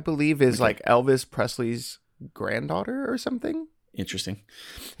 She, I believe, is like Elvis Presley's granddaughter or something. Interesting.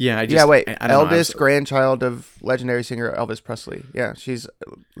 Yeah. Eldest grandchild of legendary singer Elvis Presley. Yeah, she's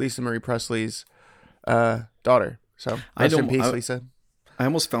Lisa Marie Presley's daughter. So rest in peace, Lisa. I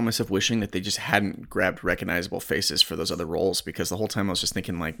almost found myself wishing that they just hadn't grabbed recognizable faces for those other roles, because the whole time I was just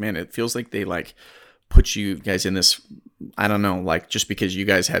thinking like, man, it feels like they like put you guys in this, I don't know, like just because you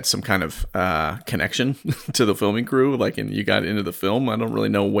guys had some kind of connection to the filming crew, like, and you got into the film. I don't really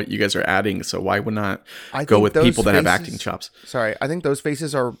know what you guys are adding, so why would not go with people that have acting chops? Sorry, I think those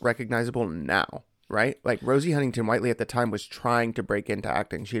faces are recognizable now, right? Like Rosie Huntington-Whiteley at the time was trying to break into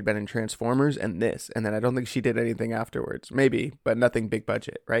acting. She had been in Transformers and this, and then I don't think she did anything afterwards. Maybe, but nothing big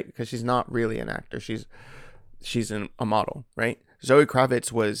budget, right? Because she's not really an actor. She's a model, right? Zoe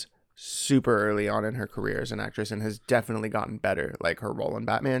Kravitz was super early on in her career as an actress and has definitely gotten better. Like her role in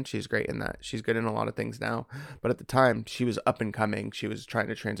Batman, she's great in that. She's good in a lot of things now, but at the time she was up and coming. She was trying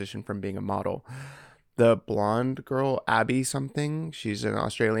to transition from being a model. The blonde girl, Abby something, she's an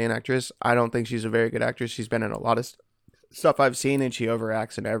Australian actress. I don't think she's a very good actress. She's been in a lot of stuff I've seen, and she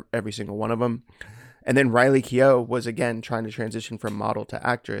overacts in every single one of them. And then Riley Keough was, again, trying to transition from model to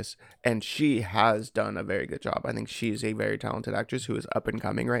actress, and she has done a very good job. I think she's a very talented actress who is up and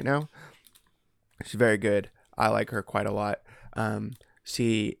coming right now. She's very good. I like her quite a lot.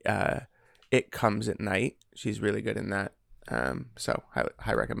 It Comes at Night. She's really good in that. So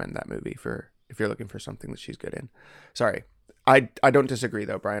I recommend that movie if you're looking for something that she's good in. Sorry. I don't disagree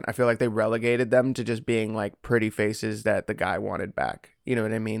though, Brian. I feel like they relegated them to just being like pretty faces that the guy wanted back. You know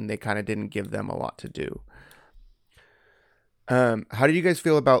what I mean? They kind of didn't give them a lot to do. How do you guys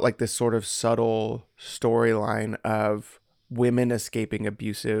feel about like this sort of subtle storyline of women escaping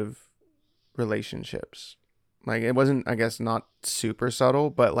abusive relationships? Like it wasn't, I guess, not super subtle,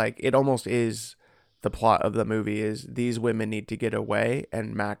 but like it almost is. The plot of the movie is these women need to get away,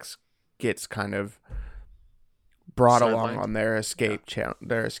 and Max gets kind of brought along on their escape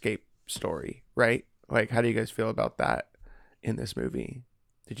their escape story, right? Like, how do you guys feel about that in this movie?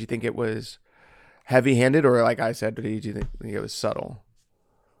 Did you think it was heavy-handed, or like I said, did you think it was subtle?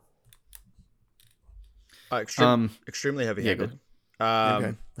 Extremely heavy-handed.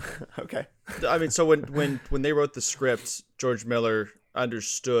 Okay. Okay. I mean, so when they wrote the script, George Miller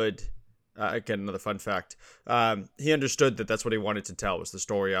understood. Again, another fun fact. He understood that that's what he wanted to tell, was the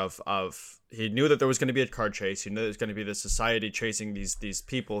story of he knew that there was going to be a car chase. He knew there was going to be this society chasing these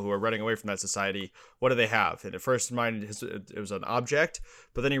people who are running away from that society. What do they have? And at first in mind, it was an object,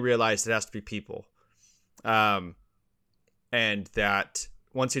 but then he realized it has to be people. And that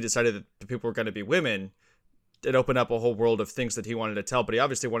once he decided that the people were going to be women, it opened up a whole world of things that he wanted to tell, but he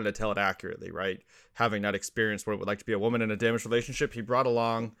obviously wanted to tell it accurately, right? Having not experienced what it would like to be a woman in a damaged relationship, he brought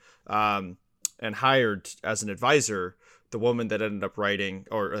along and hired as an advisor the woman that ended up writing,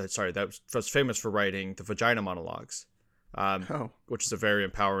 that was famous for writing the Vagina Monologues, which is a very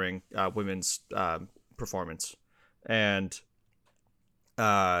empowering women's performance. And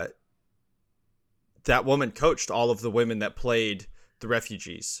that woman coached all of the women that played the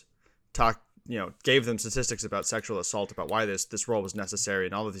refugees, gave them statistics about sexual assault, about why this role was necessary,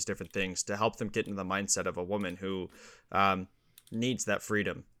 and all of these different things to help them get into the mindset of a woman who needs that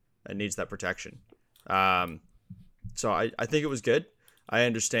freedom and needs that protection. So I think it was good. I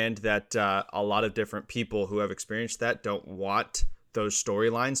understand that a lot of different people who have experienced that don't want those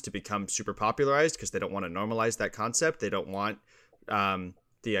storylines to become super popularized because they don't want to normalize that concept. They don't want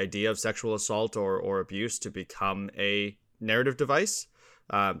the idea of sexual assault or abuse to become a narrative device.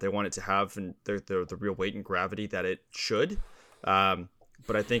 They want it to have the real weight and gravity that it should.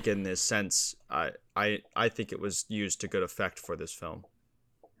 But I think in this sense, I think it was used to good effect for this film.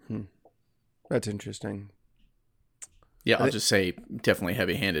 That's interesting. Yeah, I'll just say definitely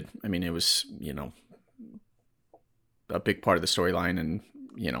heavy-handed. I mean, it was, a big part of the storyline. And,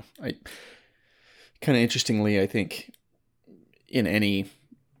 I kind of interestingly, I think in any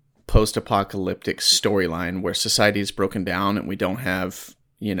post-apocalyptic storyline where society is broken down and we don't have,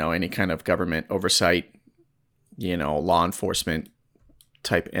 any kind of government oversight, law enforcement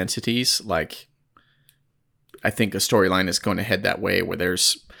type entities, like I think a storyline is going to head that way where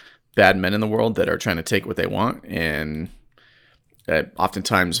there's bad men in the world that are trying to take what they want, and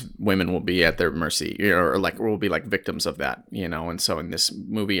oftentimes women will be at their mercy, or will be like victims of that, and so in this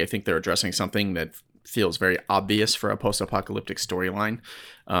movie I think they're addressing something that feels very obvious for a post-apocalyptic storyline,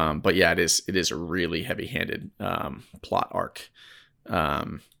 but yeah, it is a really heavy-handed plot arc.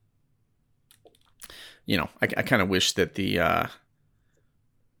 I kind of wish that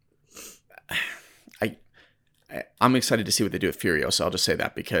I'm excited to see what they do with Furiosa. I'll just say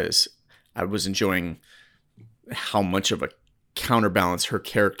that because I was enjoying how much of a counterbalance her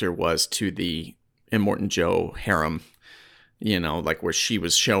character was to the Immortan Joe harem, where she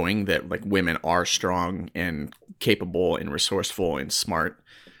was showing that like women are strong and capable and resourceful and smart,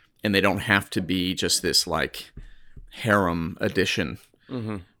 and they don't have to be just this like harem addition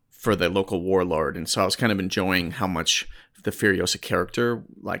for the local warlord. And so I was kind of enjoying how much the Furiosa character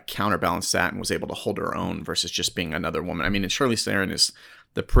like counterbalanced that and was able to hold her own versus just being another woman. I mean, and Charlize Theron is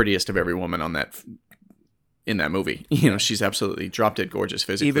the prettiest of every woman in that movie. She's absolutely drop dead gorgeous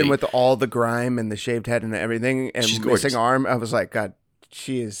physically. Even with all the grime and the shaved head and everything and she's missing arm, I was like, God,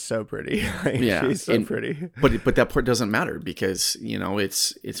 she is so pretty. Yeah, she's so pretty. But that part doesn't matter because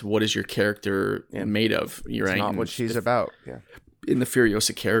it's what is your character made of? It's right? Not what she's about. Yeah. In the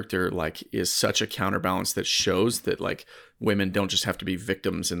Furiosa character, like, is such a counterbalance that shows that like women don't just have to be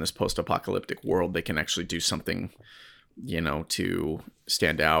victims in this post-apocalyptic world. They can actually do something, to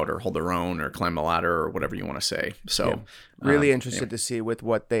stand out or hold their own or climb a ladder or whatever you want to say. So really interested to see with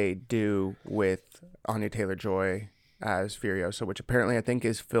what they do with Anya Taylor-Joy as Furiosa, which apparently I think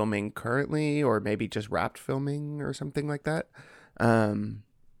is filming currently, or maybe just wrapped filming or something like that.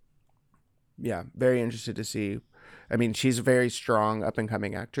 Yeah, very interested to see. I mean, she's a very strong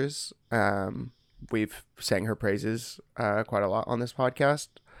up-and-coming actress. We've sang her praises quite a lot on this podcast.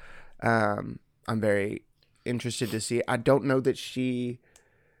 I'm very interested to see. I don't know that she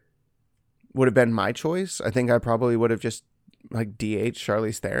would have been my choice. I think I probably would have just like DH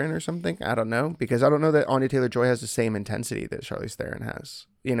Charlize Theron or something. I don't know, because I don't know that Anya Taylor-Joy has the same intensity that Charlize Theron has.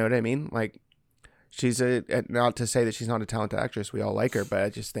 You know what I mean? Like, she's not to say that she's not a talented actress. We all like her, but I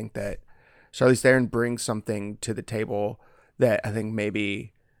just think that Charlize Theron brings something to the table that I think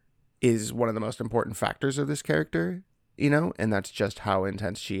maybe is one of the most important factors of this character, and that's just how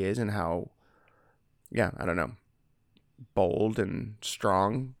intense she is and how, I don't know, bold and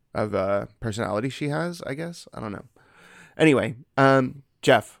strong of a personality she has, I guess. I don't know. Anyway,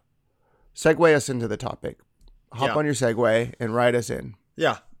 Jeff, segue us into the topic. Hop on your segue and ride us in.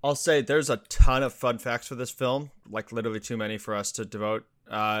 Yeah, I'll say there's a ton of fun facts for this film, like literally too many for us to devote.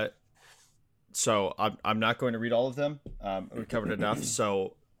 So I'm not going to read all of them. We covered enough.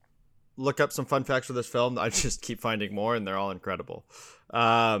 So look up some fun facts for this film. I just keep finding more, and they're all incredible.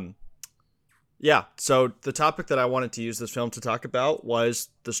 So the topic that I wanted to use this film to talk about was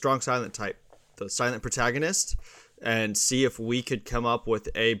the strong silent type, the silent protagonist, and see if we could come up with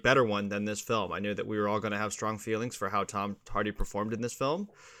a better one than this film. I knew that we were all going to have strong feelings for how Tom Hardy performed in this film,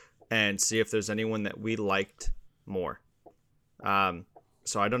 and see if there's anyone that we liked more.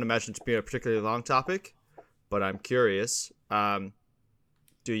 So I don't imagine it to be a particularly long topic, but I'm curious.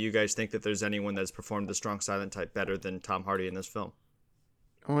 Do you guys think that there's anyone that's performed the strong silent type better than Tom Hardy in this film?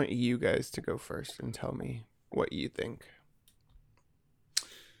 I want you guys to go first and tell me what you think.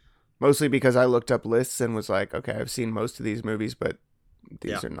 Mostly because I looked up lists and was like, okay, I've seen most of these movies, but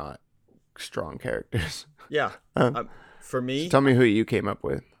these are not strong characters. Yeah. For me, so tell me who you came up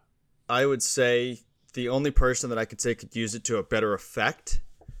with. I would say the only person that I could say could use it to a better effect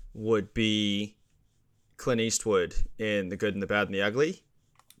would be Clint Eastwood in The Good and the Bad and the Ugly.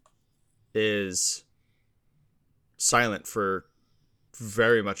 Is silent for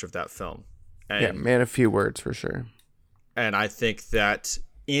very much of that film. And, man, a few words for sure. And I think that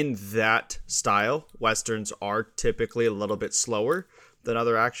in that style, Westerns are typically a little bit slower than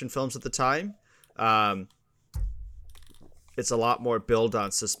other action films at the time. It's a lot more build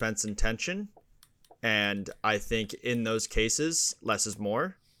on suspense and tension. And I think in those cases, less is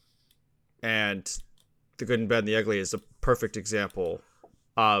more. And The Good and Bad and the Ugly is a perfect example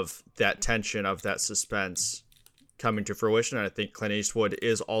of that tension, of that suspense coming to fruition. And I think Clint Eastwood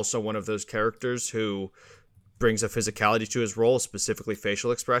is also one of those characters who brings a physicality to his role, specifically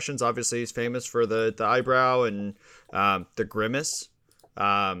facial expressions. Obviously, he's famous for the eyebrow and the grimace.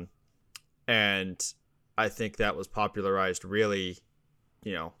 And I think that was popularized really,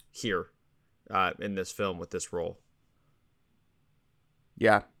 here in this film with this role.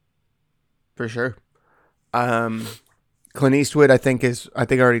 Yeah. for sure. Clint Eastwood, I think I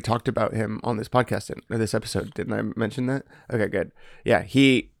already talked about him on this podcast or this episode. Didn't I mention that? Okay, good. Yeah,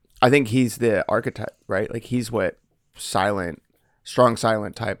 I think he's the archetype, right? Like he's what strong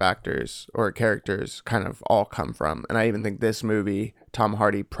silent type actors or characters kind of all come from. And I even think this movie, Tom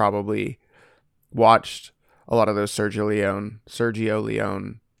Hardy probably watched a lot of those Sergio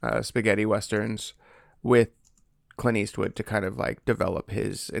Leone spaghetti westerns with Clint Eastwood to kind of like develop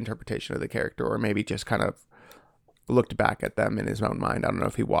his interpretation of the character, or maybe just kind of looked back at them in his own mind. I don't know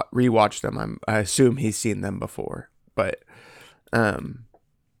if he rewatched them. I assume he's seen them before, but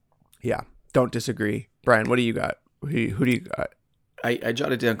yeah, don't disagree. Brian, what do you got? Who do you got? I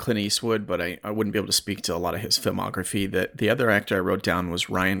jotted down Clint Eastwood, but I wouldn't be able to speak to a lot of his filmography. The other actor I wrote down was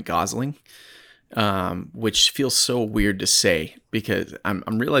Ryan Gosling, which feels so weird to say because I'm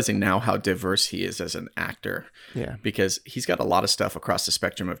realizing now how diverse he is as an actor. Yeah. Because he's got a lot of stuff across the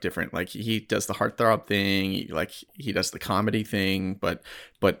spectrum of different, like he does the heartthrob thing, like he does the comedy thing, but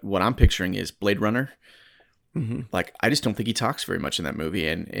what I'm picturing is Blade Runner. Mm-hmm. Like, I just don't think he talks very much in that movie.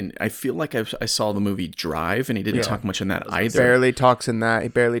 And I feel like I saw the movie Drive and he didn't talk much in that either. Barely talks in that. He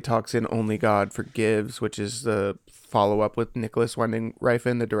barely talks in Only God Forgives, which is the follow-up with Nicholas Winding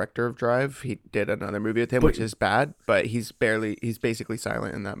Refn, the director of Drive. He did another movie with him, which is bad, but he's basically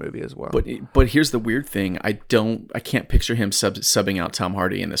silent in that movie as well. But here's the weird thing. I can't picture him subbing out Tom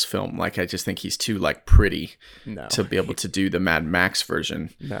Hardy in this film. Like, I just think he's too, like, pretty to be able to do the Mad Max version.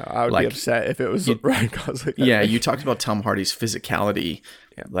 No, I would be upset if it was Ryan Gosling. Yeah, you talked about Tom Hardy's physicality.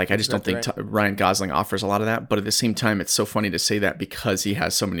 Yeah, like, I just don't think Ryan Gosling offers a lot of that. But at the same time, it's so funny to say that because he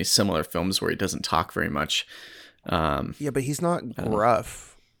has so many similar films where he doesn't talk very much. Yeah, but he's not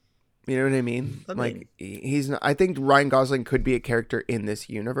gruff. You know what I mean? He's not. I think Ryan Gosling could be a character in this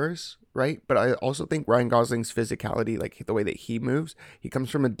universe, right? But I also think Ryan Gosling's physicality, like the way that he moves, he comes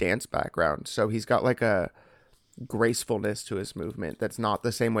from a dance background, so he's got like a gracefulness to his movement that's not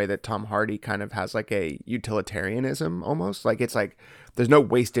the same way that Tom Hardy kind of has, like a utilitarianism almost. Like it's like there's no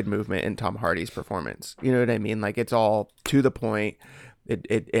wasted movement in Tom Hardy's performance. You know what I mean? Like it's all to the point.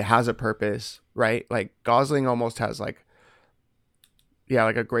 It has a purpose, right? Like Gosling almost has like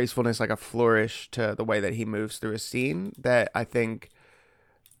a gracefulness, like a flourish to the way that he moves through a scene that I think,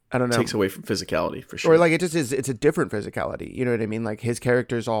 I don't know, takes away from physicality for sure. Or like it just is, it's a different physicality. You know what I mean? Like his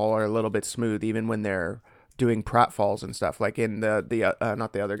characters all are a little bit smooth, even when they're doing pratfalls and stuff. Like in the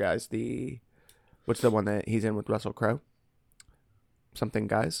not the other guys, what's the one that he's in with Russell Crowe? Something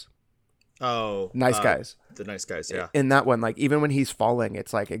Guys. Oh, Nice Guys. The Nice Guys, yeah. In that one, like even when he's falling,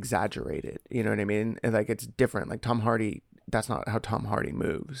 it's like exaggerated. You know what I mean? And like it's different. Like Tom Hardy, that's not how Tom Hardy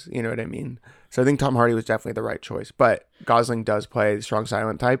moves. You know what I mean? So I think Tom Hardy was definitely the right choice. But Gosling does play the strong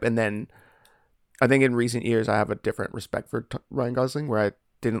silent type. And then I think in recent years, I have a different respect for Ryan Gosling, where I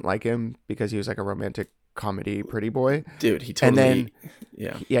didn't like him because he was like a romantic comedy pretty boy. Dude, he totally...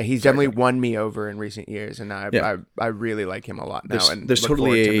 He's definitely won me over in recent years, and I really like him a lot now. There's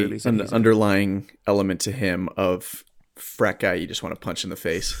totally an underlying element to him of frat guy you just want to punch in the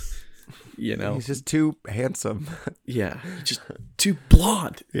face. You know, he's just too handsome. Yeah, just too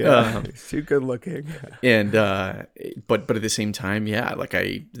blonde. Yeah, he's too good looking. And but at the same time, yeah, like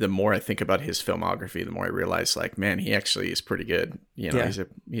the more I think about his filmography, the more I realize, like, man, he actually is pretty good. You know,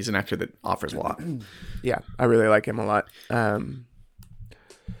 he's an actor that offers a lot. Yeah, I really like him a lot.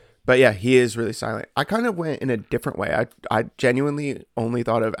 But yeah, he is really silent. I kind of went in a different way. I genuinely only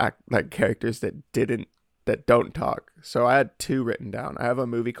thought of characters that don't talk. So I had two written down. I have a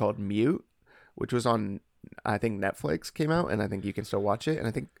movie called Mute, which was on, I think Netflix came out, and I think you can still watch it. And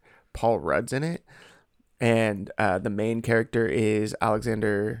I think Paul Rudd's in it. And the main character is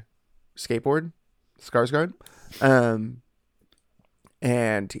Alexander Skarsgård.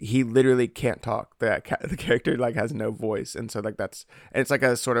 And he literally can't talk. The character like has no voice. And so like it's like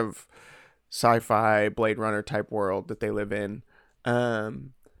a sort of sci-fi Blade Runner type world that they live in.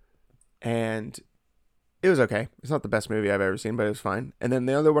 And it was okay. It's not the best movie I've ever seen, but it was fine. And then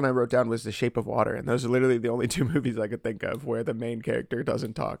the other one I wrote down was The Shape of Water. And those are literally the only two movies I could think of where the main character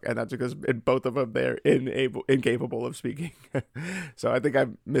doesn't talk. And that's because in both of them, they're incapable of speaking. So I think I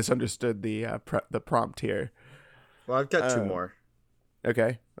misunderstood the prompt here. Well, I've got two more.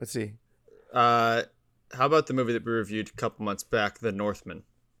 Okay, let's see. How about the movie that we reviewed a couple months back, The Northman?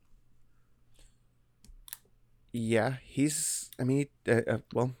 Yeah, there's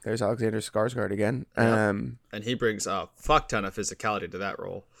Alexander Skarsgård again. And he brings a fuck ton of physicality to that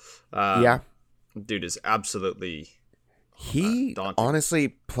role. Dude is absolutely he daunting. Honestly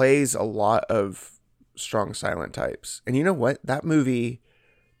plays a lot of strong silent types. And you know what? That movie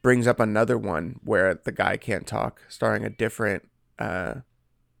brings up another one where the guy can't talk, starring a different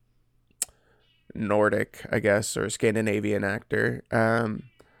Nordic, I guess, or Scandinavian actor.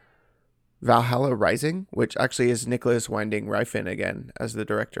 Valhalla Rising, which actually is Nicholas Winding Refn again as the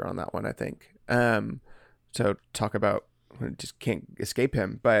director on that one, I think. So talk about, just can't escape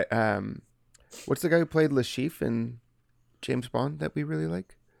him. But what's the guy who played Le Chiffre in James Bond that we really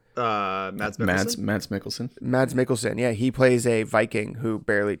like? Mads Mikkelsen. Mads Mikkelsen. Mads Mikkelsen, yeah, he plays a Viking who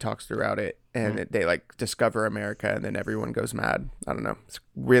barely talks throughout it, and they like discover America, and then everyone goes mad. I don't know. It's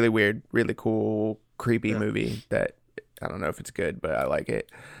really weird, really cool, creepy movie that I don't know if it's good, but I like it.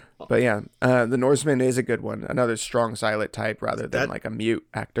 But yeah, The Norseman is a good one. Another strong silent type rather than like a mute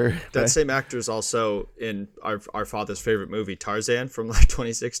actor. That same actor is also in our father's favorite movie, Tarzan, from like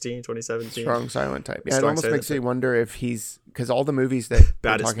 2016, 2017. Strong silent type. Yeah, Strong it almost silent makes me type. wonder if he's, because all the movies that we're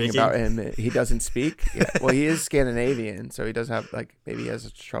Bad at talking speaking. about him, he doesn't speak. Yeah. Well, he is Scandinavian, so he does have like, maybe he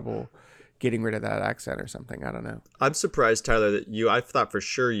has trouble getting rid of that accent or something. I don't know. I'm surprised, Tyler, that I thought for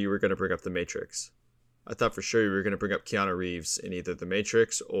sure you were going to bring up The Matrix. I thought for sure you were going to bring up Keanu Reeves in either The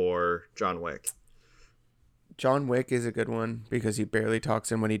Matrix or John Wick. John Wick is a good one because he barely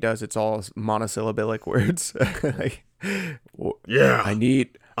talks, and when he does, it's all monosyllabic words. Like, Yeah,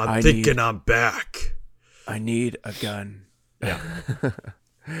 I'm back. I need a gun. Yeah.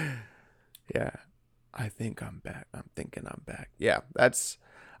 Yeah. I think I'm back. I'm thinking I'm back. Yeah,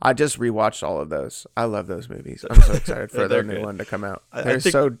 I just rewatched all of those. I love those movies. I'm so excited for their new one to come out. They're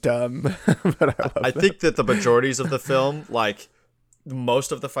so dumb, but I love them. I think that the majorities of the film, like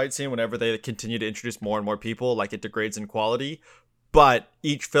most of the fight scene, whenever they continue to introduce more and more people, like it degrades in quality. But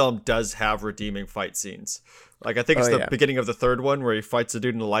each film does have redeeming fight scenes. Like I think it's the beginning of the third one where he fights a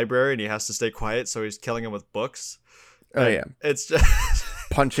dude in the library and he has to stay quiet, so he's killing him with books. Oh yeah, it's just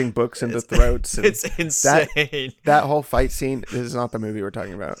punching books into throats. And it's insane. That whole fight scene. This is not the movie we're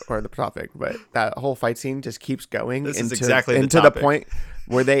talking about or the topic, but that whole fight scene just keeps going into the point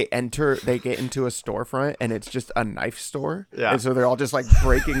where they get into a storefront and it's just a knife store. Yeah. And so they're all just like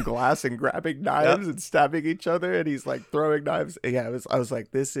breaking glass and grabbing knives and stabbing each other, and he's like throwing knives. Yeah, I was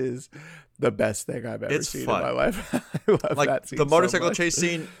like, this is the best thing I've ever seen in my life. I love like that scene. The motorcycle so chase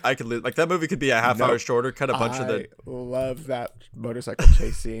scene, I could like that movie could be a half hour shorter, cut a bunch of the. Love that motorcycle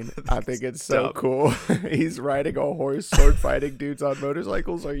chase scene. I think it's so cool. He's riding a horse, sword fighting dudes on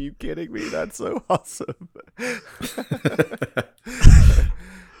motorcycles. Are you kidding me? That's so awesome.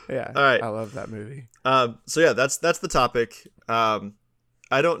 Yeah. All right. I love that movie. So yeah, that's the topic. I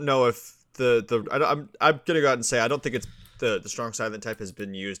don't know if I'm gonna go out and say I don't think it's the strong silent type has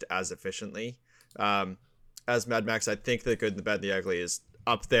been used as efficiently as Mad Max. I think The Good, the Bad, and the Ugly is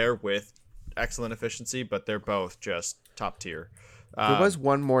up there with excellent efficiency, but they're both just top tier. There was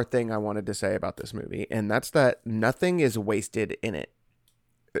one more thing I wanted to say about this movie, and that's that nothing is wasted in it.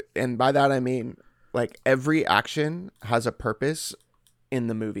 And by that I mean, like, every action has a purpose in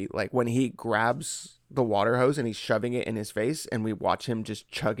the movie. Like when he grabs the water hose and he's shoving it in his face, and we watch him just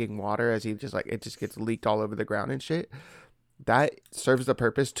chugging water as he just like it just gets leaked all over the ground and shit. That serves the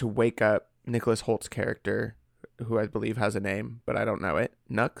purpose to wake up Nicholas Holt's character, who I believe has a name, but I don't know it.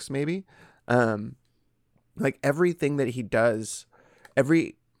 Nux, maybe. Like everything that he does,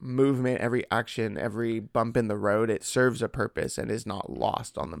 every movement, every action, every bump in the road, it serves a purpose and is not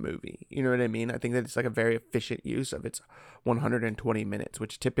lost on the movie. You know what I mean? I think that it's like a very efficient use of its 120 minutes,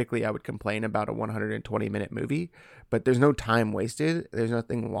 which typically I would complain about a 120-minute movie, but there's no time wasted. There's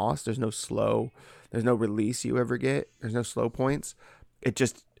nothing lost. There's no release you ever get. There's no slow points. It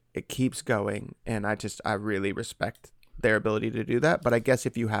keeps going, and I really respect their ability to do that. But I guess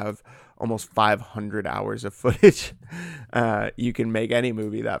if you have almost 500 hours of footage, you can make any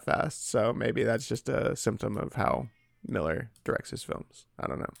movie that fast. So maybe that's just a symptom of how Miller directs his films. I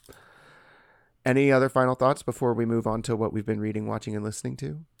don't know. Any other final thoughts before we move on to what we've been reading, watching, and listening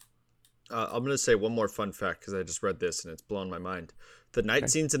to? I'm going to say one more fun fact because I just read this and it's blown my mind. The night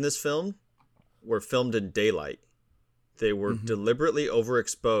scenes in this film were filmed in daylight. They were deliberately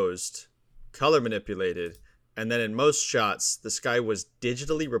overexposed, color manipulated, and then in most shots, the sky was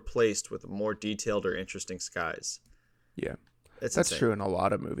digitally replaced with more detailed or interesting skies. Yeah. That's insane. True in a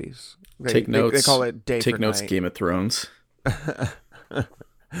lot of movies. They call it day Take for notes, night. Game of Thrones.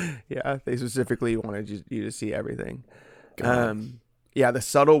 Yeah, they specifically wanted you to see everything. Yeah, the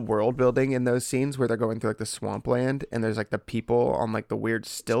subtle world building in those scenes where they're going through like the swampland and there's like the people on like the weird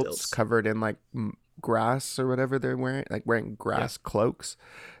stilts. Covered in like grass or whatever they're wearing, like wearing grass cloaks.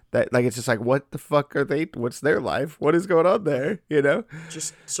 That like it's just like, what the fuck are they? What's their life? What is going on there? You know,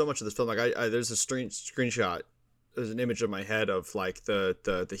 just so much of this film. Like there's a screenshot. There's an image in my head of like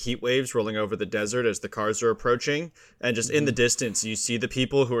the heat waves rolling over the desert as the cars are approaching, and just in the distance you see the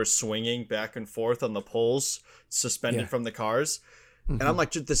people who are swinging back and forth on the poles suspended from the cars. And I'm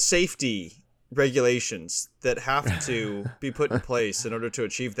like, the safety regulations that have to be put in place in order to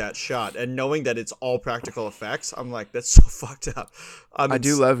achieve that shot, and knowing that it's all practical effects, I'm like, that's so fucked up. I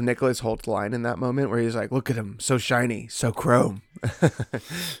do love Nicholas Holt's line in that moment where he's like, look at him, so shiny, so chrome.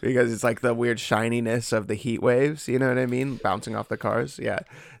 Because it's like the weird shininess of the heat waves, you know what I mean? Bouncing off the cars. Yeah.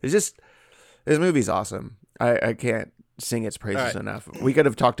 It's just, this movie's awesome. I can't sing its praises enough. We could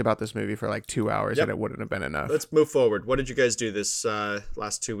have talked about this movie for like 2 hours and it wouldn't have been enough. Let's move forward. What did you guys do this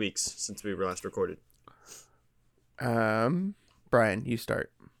last 2 weeks since we were last recorded? Brian, you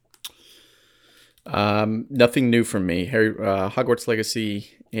start. Nothing new from me. Hogwarts Legacy,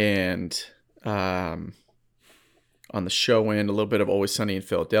 and on the show end, a little bit of Always Sunny in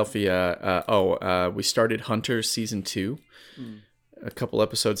Philadelphia. We started Hunters season 2. A couple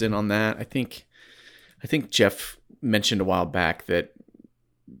episodes in on that. I think Jeff mentioned a while back that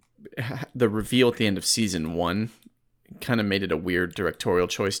the reveal at the end of season 1 kind of made it a weird directorial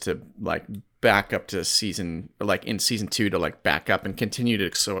choice to like back up to season 2 to like back up and continue to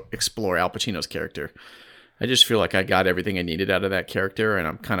explore Al Pacino's character. I just feel like I got everything I needed out of that character, and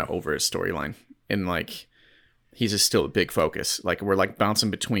I'm kind of over his storyline, and like he's just still a big focus. Like we're like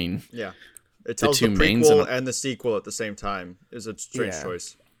bouncing between it tells the prequel and the sequel at the same time is a strange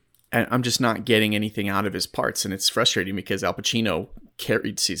choice. And I'm just not getting anything out of his parts, and it's frustrating because Al Pacino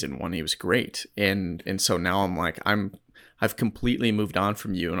carried season 1. He was great, and so now I'm like I've completely moved on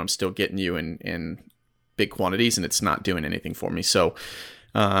from you, and I'm still getting you in big quantities, and it's not doing anything for me. So,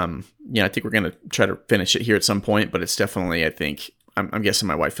 I think we're gonna try to finish it here at some point, but it's definitely, I think I'm guessing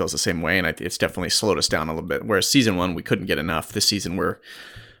my wife feels the same way, and it's definitely slowed us down a little bit. Whereas season 1 we couldn't get enough. This season we're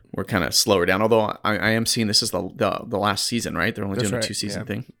kind of slower down. Although I am seeing this is the last season, right? They're only doing a 2-season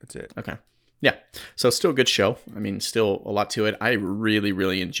thing. That's it. Okay. Yeah. So still a good show. I mean, still a lot to it. I really,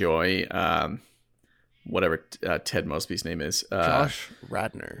 really enjoy whatever Ted Mosby's name is. Josh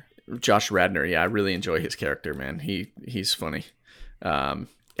Radnor. Josh Radnor. Yeah, I really enjoy his character, man. He's funny.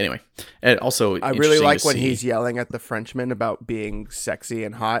 Anyway, and also I really like when he's yelling at the Frenchman about being sexy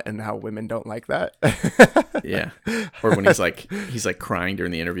and hot and how women don't like that. Yeah. Or when he's like crying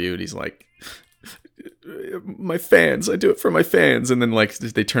during the interview, and he's like, my fans, I do it for my fans, and then like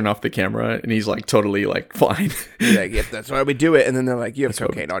they turn off the camera and he's like totally like fine. Yeah, yep, that's why we do it. And then they're like, you have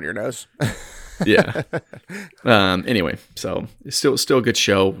cocaine on your nose. Yeah. Anyway, so it's still a good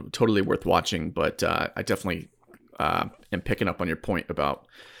show, totally worth watching, but I definitely am picking up on your point about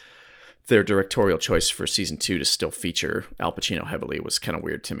their directorial choice for season 2 to still feature Al Pacino heavily was kind of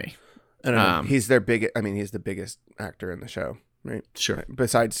weird to me. He's their biggest. I mean, he's the biggest actor in the show, right? Sure.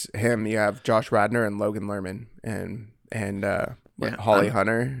 Besides him, you have Josh Radnor and Logan Lerman, and Holly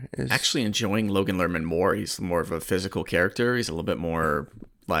Hunter is actually enjoying Logan Lerman more. He's more of a physical character. He's a little bit more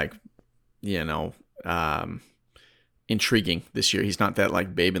like, intriguing this year. He's not that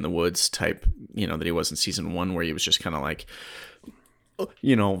like babe in the woods type, that he was in season 1, where he was just kind of like, what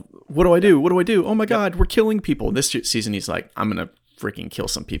do I do? What do I do? Oh my God, we're killing people. This season, he's like, I'm going to freaking kill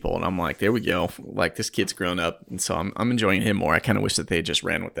some people. And I'm like, there we go. Like, this kid's grown up. And so I'm enjoying him more. I kind of wish that they just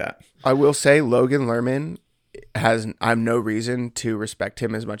ran with that. I will say Logan Lerman I have no reason to respect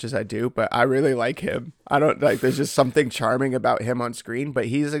him as much as I do, but I really like him. I don't like, there's just something charming about him on screen, but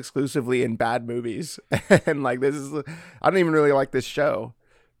he's exclusively in bad movies. And like, I don't even really like this show,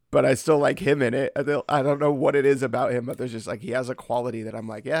 but I still like him in it. I don't know what it is about him, but there's just like, he has a quality that I'm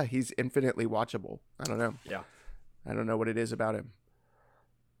like, yeah, he's infinitely watchable. I don't know. Yeah. I don't know what it is about him.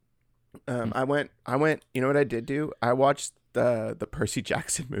 I went, you know what I did do? I watched the Percy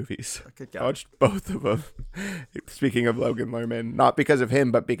Jackson movies. I watched both of them. Speaking of Logan Lerman, not because of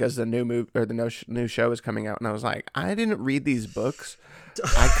him, but because the new movie or the new show is coming out, and I was like, I didn't read these books.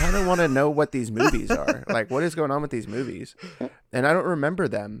 I kind of want to know what these movies are. Like, what is going on with these movies? And I don't remember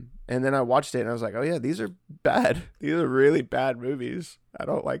them. And then I watched it, and I was like, oh yeah, these are bad. These are really bad movies. I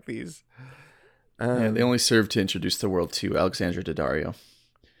don't like these. They only serve to introduce the world to Alexandra Daddario.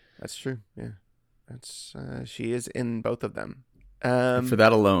 That's true. Yeah. That's she is in both of them. For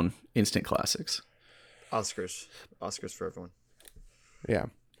that alone, instant classics. Oscars for everyone. Yeah.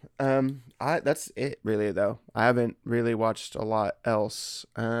 That's it really though. I haven't really watched a lot else.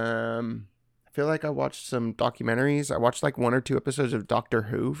 I feel like I watched some documentaries. I watched like 1 or 2 episodes of Doctor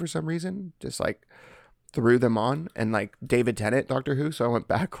Who for some reason. Just like threw them on, and like David Tennant Doctor Who, so I went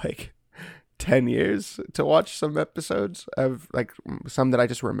back like 10 years to watch some episodes of like some that I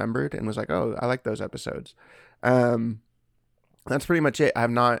just remembered and was like, oh, I like those episodes. That's pretty much it. I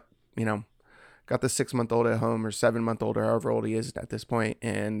have not, got the 6-month-old at home, or 7-month-old, or however old he is at this point,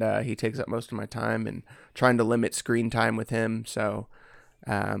 and he takes up most of my time, and trying to limit screen time with him. So,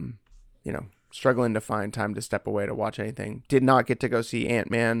 struggling to find time to step away to watch anything. Did not get to go see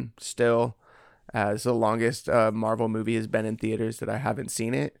Ant-Man still. As the longest Marvel movie has been in theaters that I haven't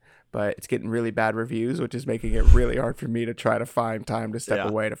seen it, but it's getting really bad reviews, which is making it really hard for me to try to find time to step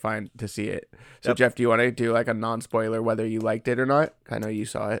away to see it. So Jeff, do you want to do like a non-spoiler whether you liked it or not? I know you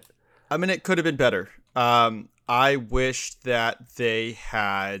saw it. I mean, it could have been better. I wish that they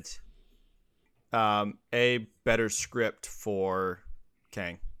had a better script for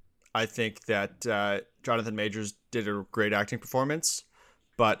Kang. I think that Jonathan Majors did a great acting performance,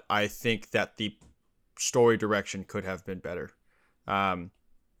 but I think that the story direction could have been better.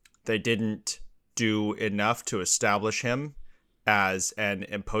 They didn't do enough to establish him as an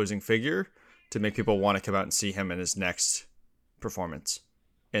imposing figure to make people want to come out and see him in his next performance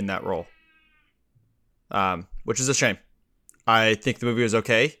in that role, which is a shame. I think the movie was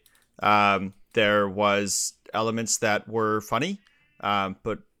okay. There was elements that were funny,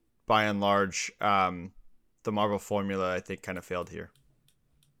 but by and large, the Marvel formula, I think, kind of failed here.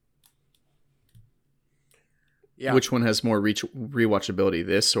 Yeah. Which one has more rewatchability,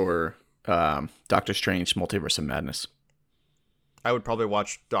 this or Doctor Strange Multiverse of Madness? I would probably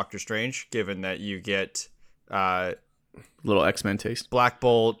watch Doctor Strange, given that you get little X-Men taste. Black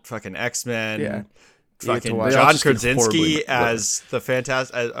Bolt, fucking X-Men, Yeah. fucking watch- John They all just get Krasinski horribly- as the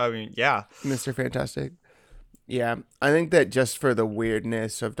Fantastic. I mean, yeah. Mr. Fantastic. Yeah, I think that just for the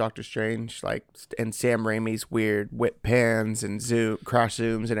weirdness of Doctor Strange, like, and Sam Raimi's weird whip pans and crash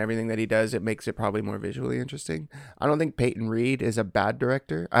zooms and everything that he does, it makes it probably more visually interesting. I don't think Peyton Reed is a bad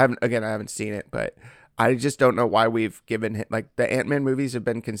director. I haven't seen it, but I just don't know why we've given him, like, the Ant-Man movies have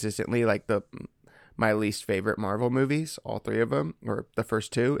been consistently like my least favorite Marvel movies, all three of them, or the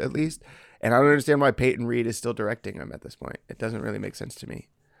first two at least. And I don't understand why Peyton Reed is still directing them at this point. It doesn't really make sense to me.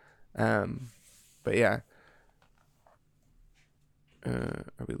 But yeah.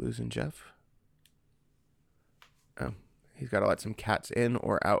 Are we losing Jeff? Oh, he's got to let some cats in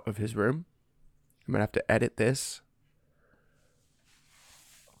or out of his room. I'm going to have to edit this.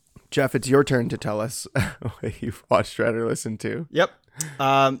 Jeff, it's your turn to tell us what you've watched, read, or listened to. Yep.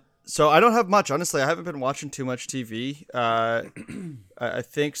 So I don't have much. Honestly, I haven't been watching too much TV. I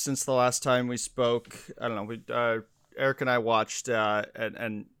think since the last time we spoke, I don't know. Eric and I watched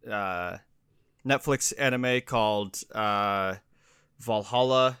an Netflix anime called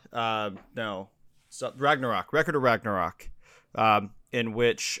Valhalla. Ragnarok. Record of Ragnarok. In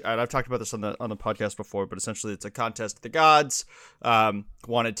which, and I've talked about this on the podcast before, but essentially it's a contest of the gods.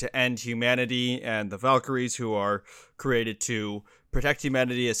 Wanted to end humanity, and the Valkyries, who are created to protect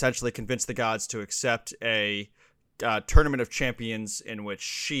humanity, essentially convince the gods to accept a tournament of champions in which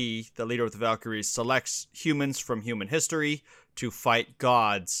she, the leader of the Valkyries, selects humans from human history to fight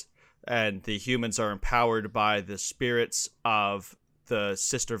gods, and the humans are empowered by the spirits of the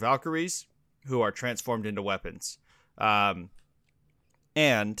sister Valkyries, who are transformed into weapons.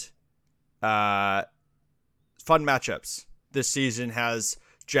 And fun matchups. This season has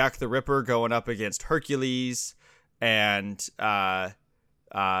Jack the Ripper going up against Hercules, and the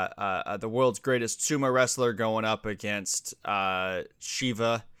world's greatest sumo wrestler going up against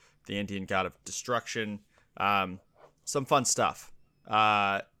Shiva, the Indian god of destruction. Some fun stuff.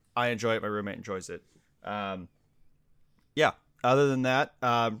 I enjoy it. My roommate enjoys it. Yeah. Other than that,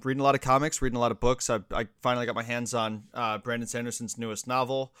 reading a lot of comics, reading a lot of books. I finally got my hands on Brandon Sanderson's newest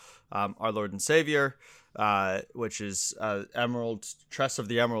novel, Our Lord and Savior, which is Tress of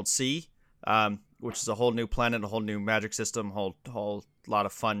the Emerald Sea, which is a whole new planet, a whole new magic system, whole lot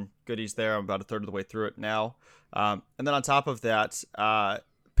of fun goodies there. I'm about a third of the way through it now. And then on top of that,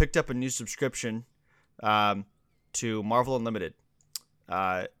 picked up a new subscription to Marvel Unlimited.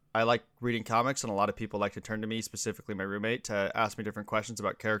 I like reading comics, and a lot of people like to turn to me, specifically my roommate, to ask me different questions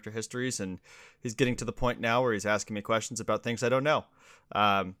about character histories, and he's getting to the point now where he's asking me questions about things I don't know.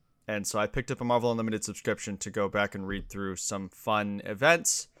 And so I picked up a Marvel Unlimited subscription to go back and read through some fun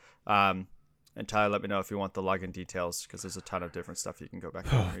events. And Tyler, let me know if you want the login details, because there's a ton of different stuff you can go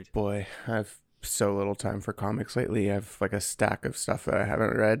back and read. Boy, I've so little time for comics lately. I have like a stack of stuff that I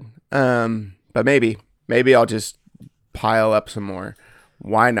haven't read. But maybe I'll just pile up some more.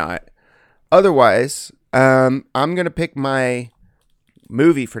 Why not? Otherwise, I'm going to pick my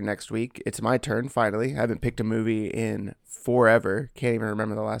movie for next week. It's my turn, finally. I haven't picked a movie in forever. Can't even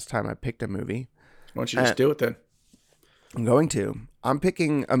remember the last time I picked a movie. Why don't you just do it then? I'm going to. I'm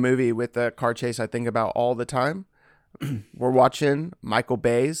picking a movie with a car chase I think about all the time. We're watching Michael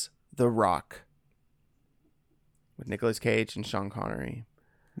Bay's The Rock with Nicolas Cage and Sean Connery.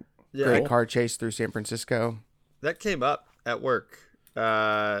 Yeah. Great car chase through San Francisco. That came up at work.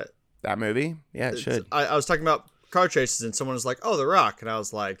 That movie? Yeah, it should. I was talking about car chases, and someone was like, "Oh, The Rock," and I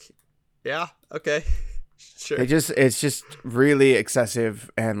was like, "Yeah, okay, Sure. It's just really excessive,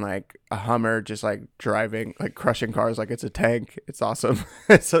 and like a Hummer just like driving, like crushing cars like it's a tank. It's awesome.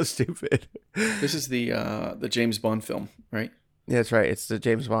 It's so stupid. This is the James Bond film, right? Yeah, that's right. It's the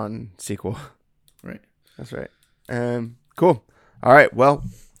James Bond sequel. Right. That's right. Cool. All right. Well,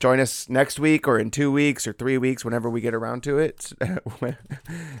 join us next week or in 2 weeks or 3 weeks, whenever we get around to it.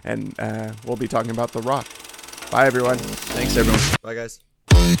 And we'll be talking about The Rock. Bye, everyone. Thanks, everyone. Bye, guys.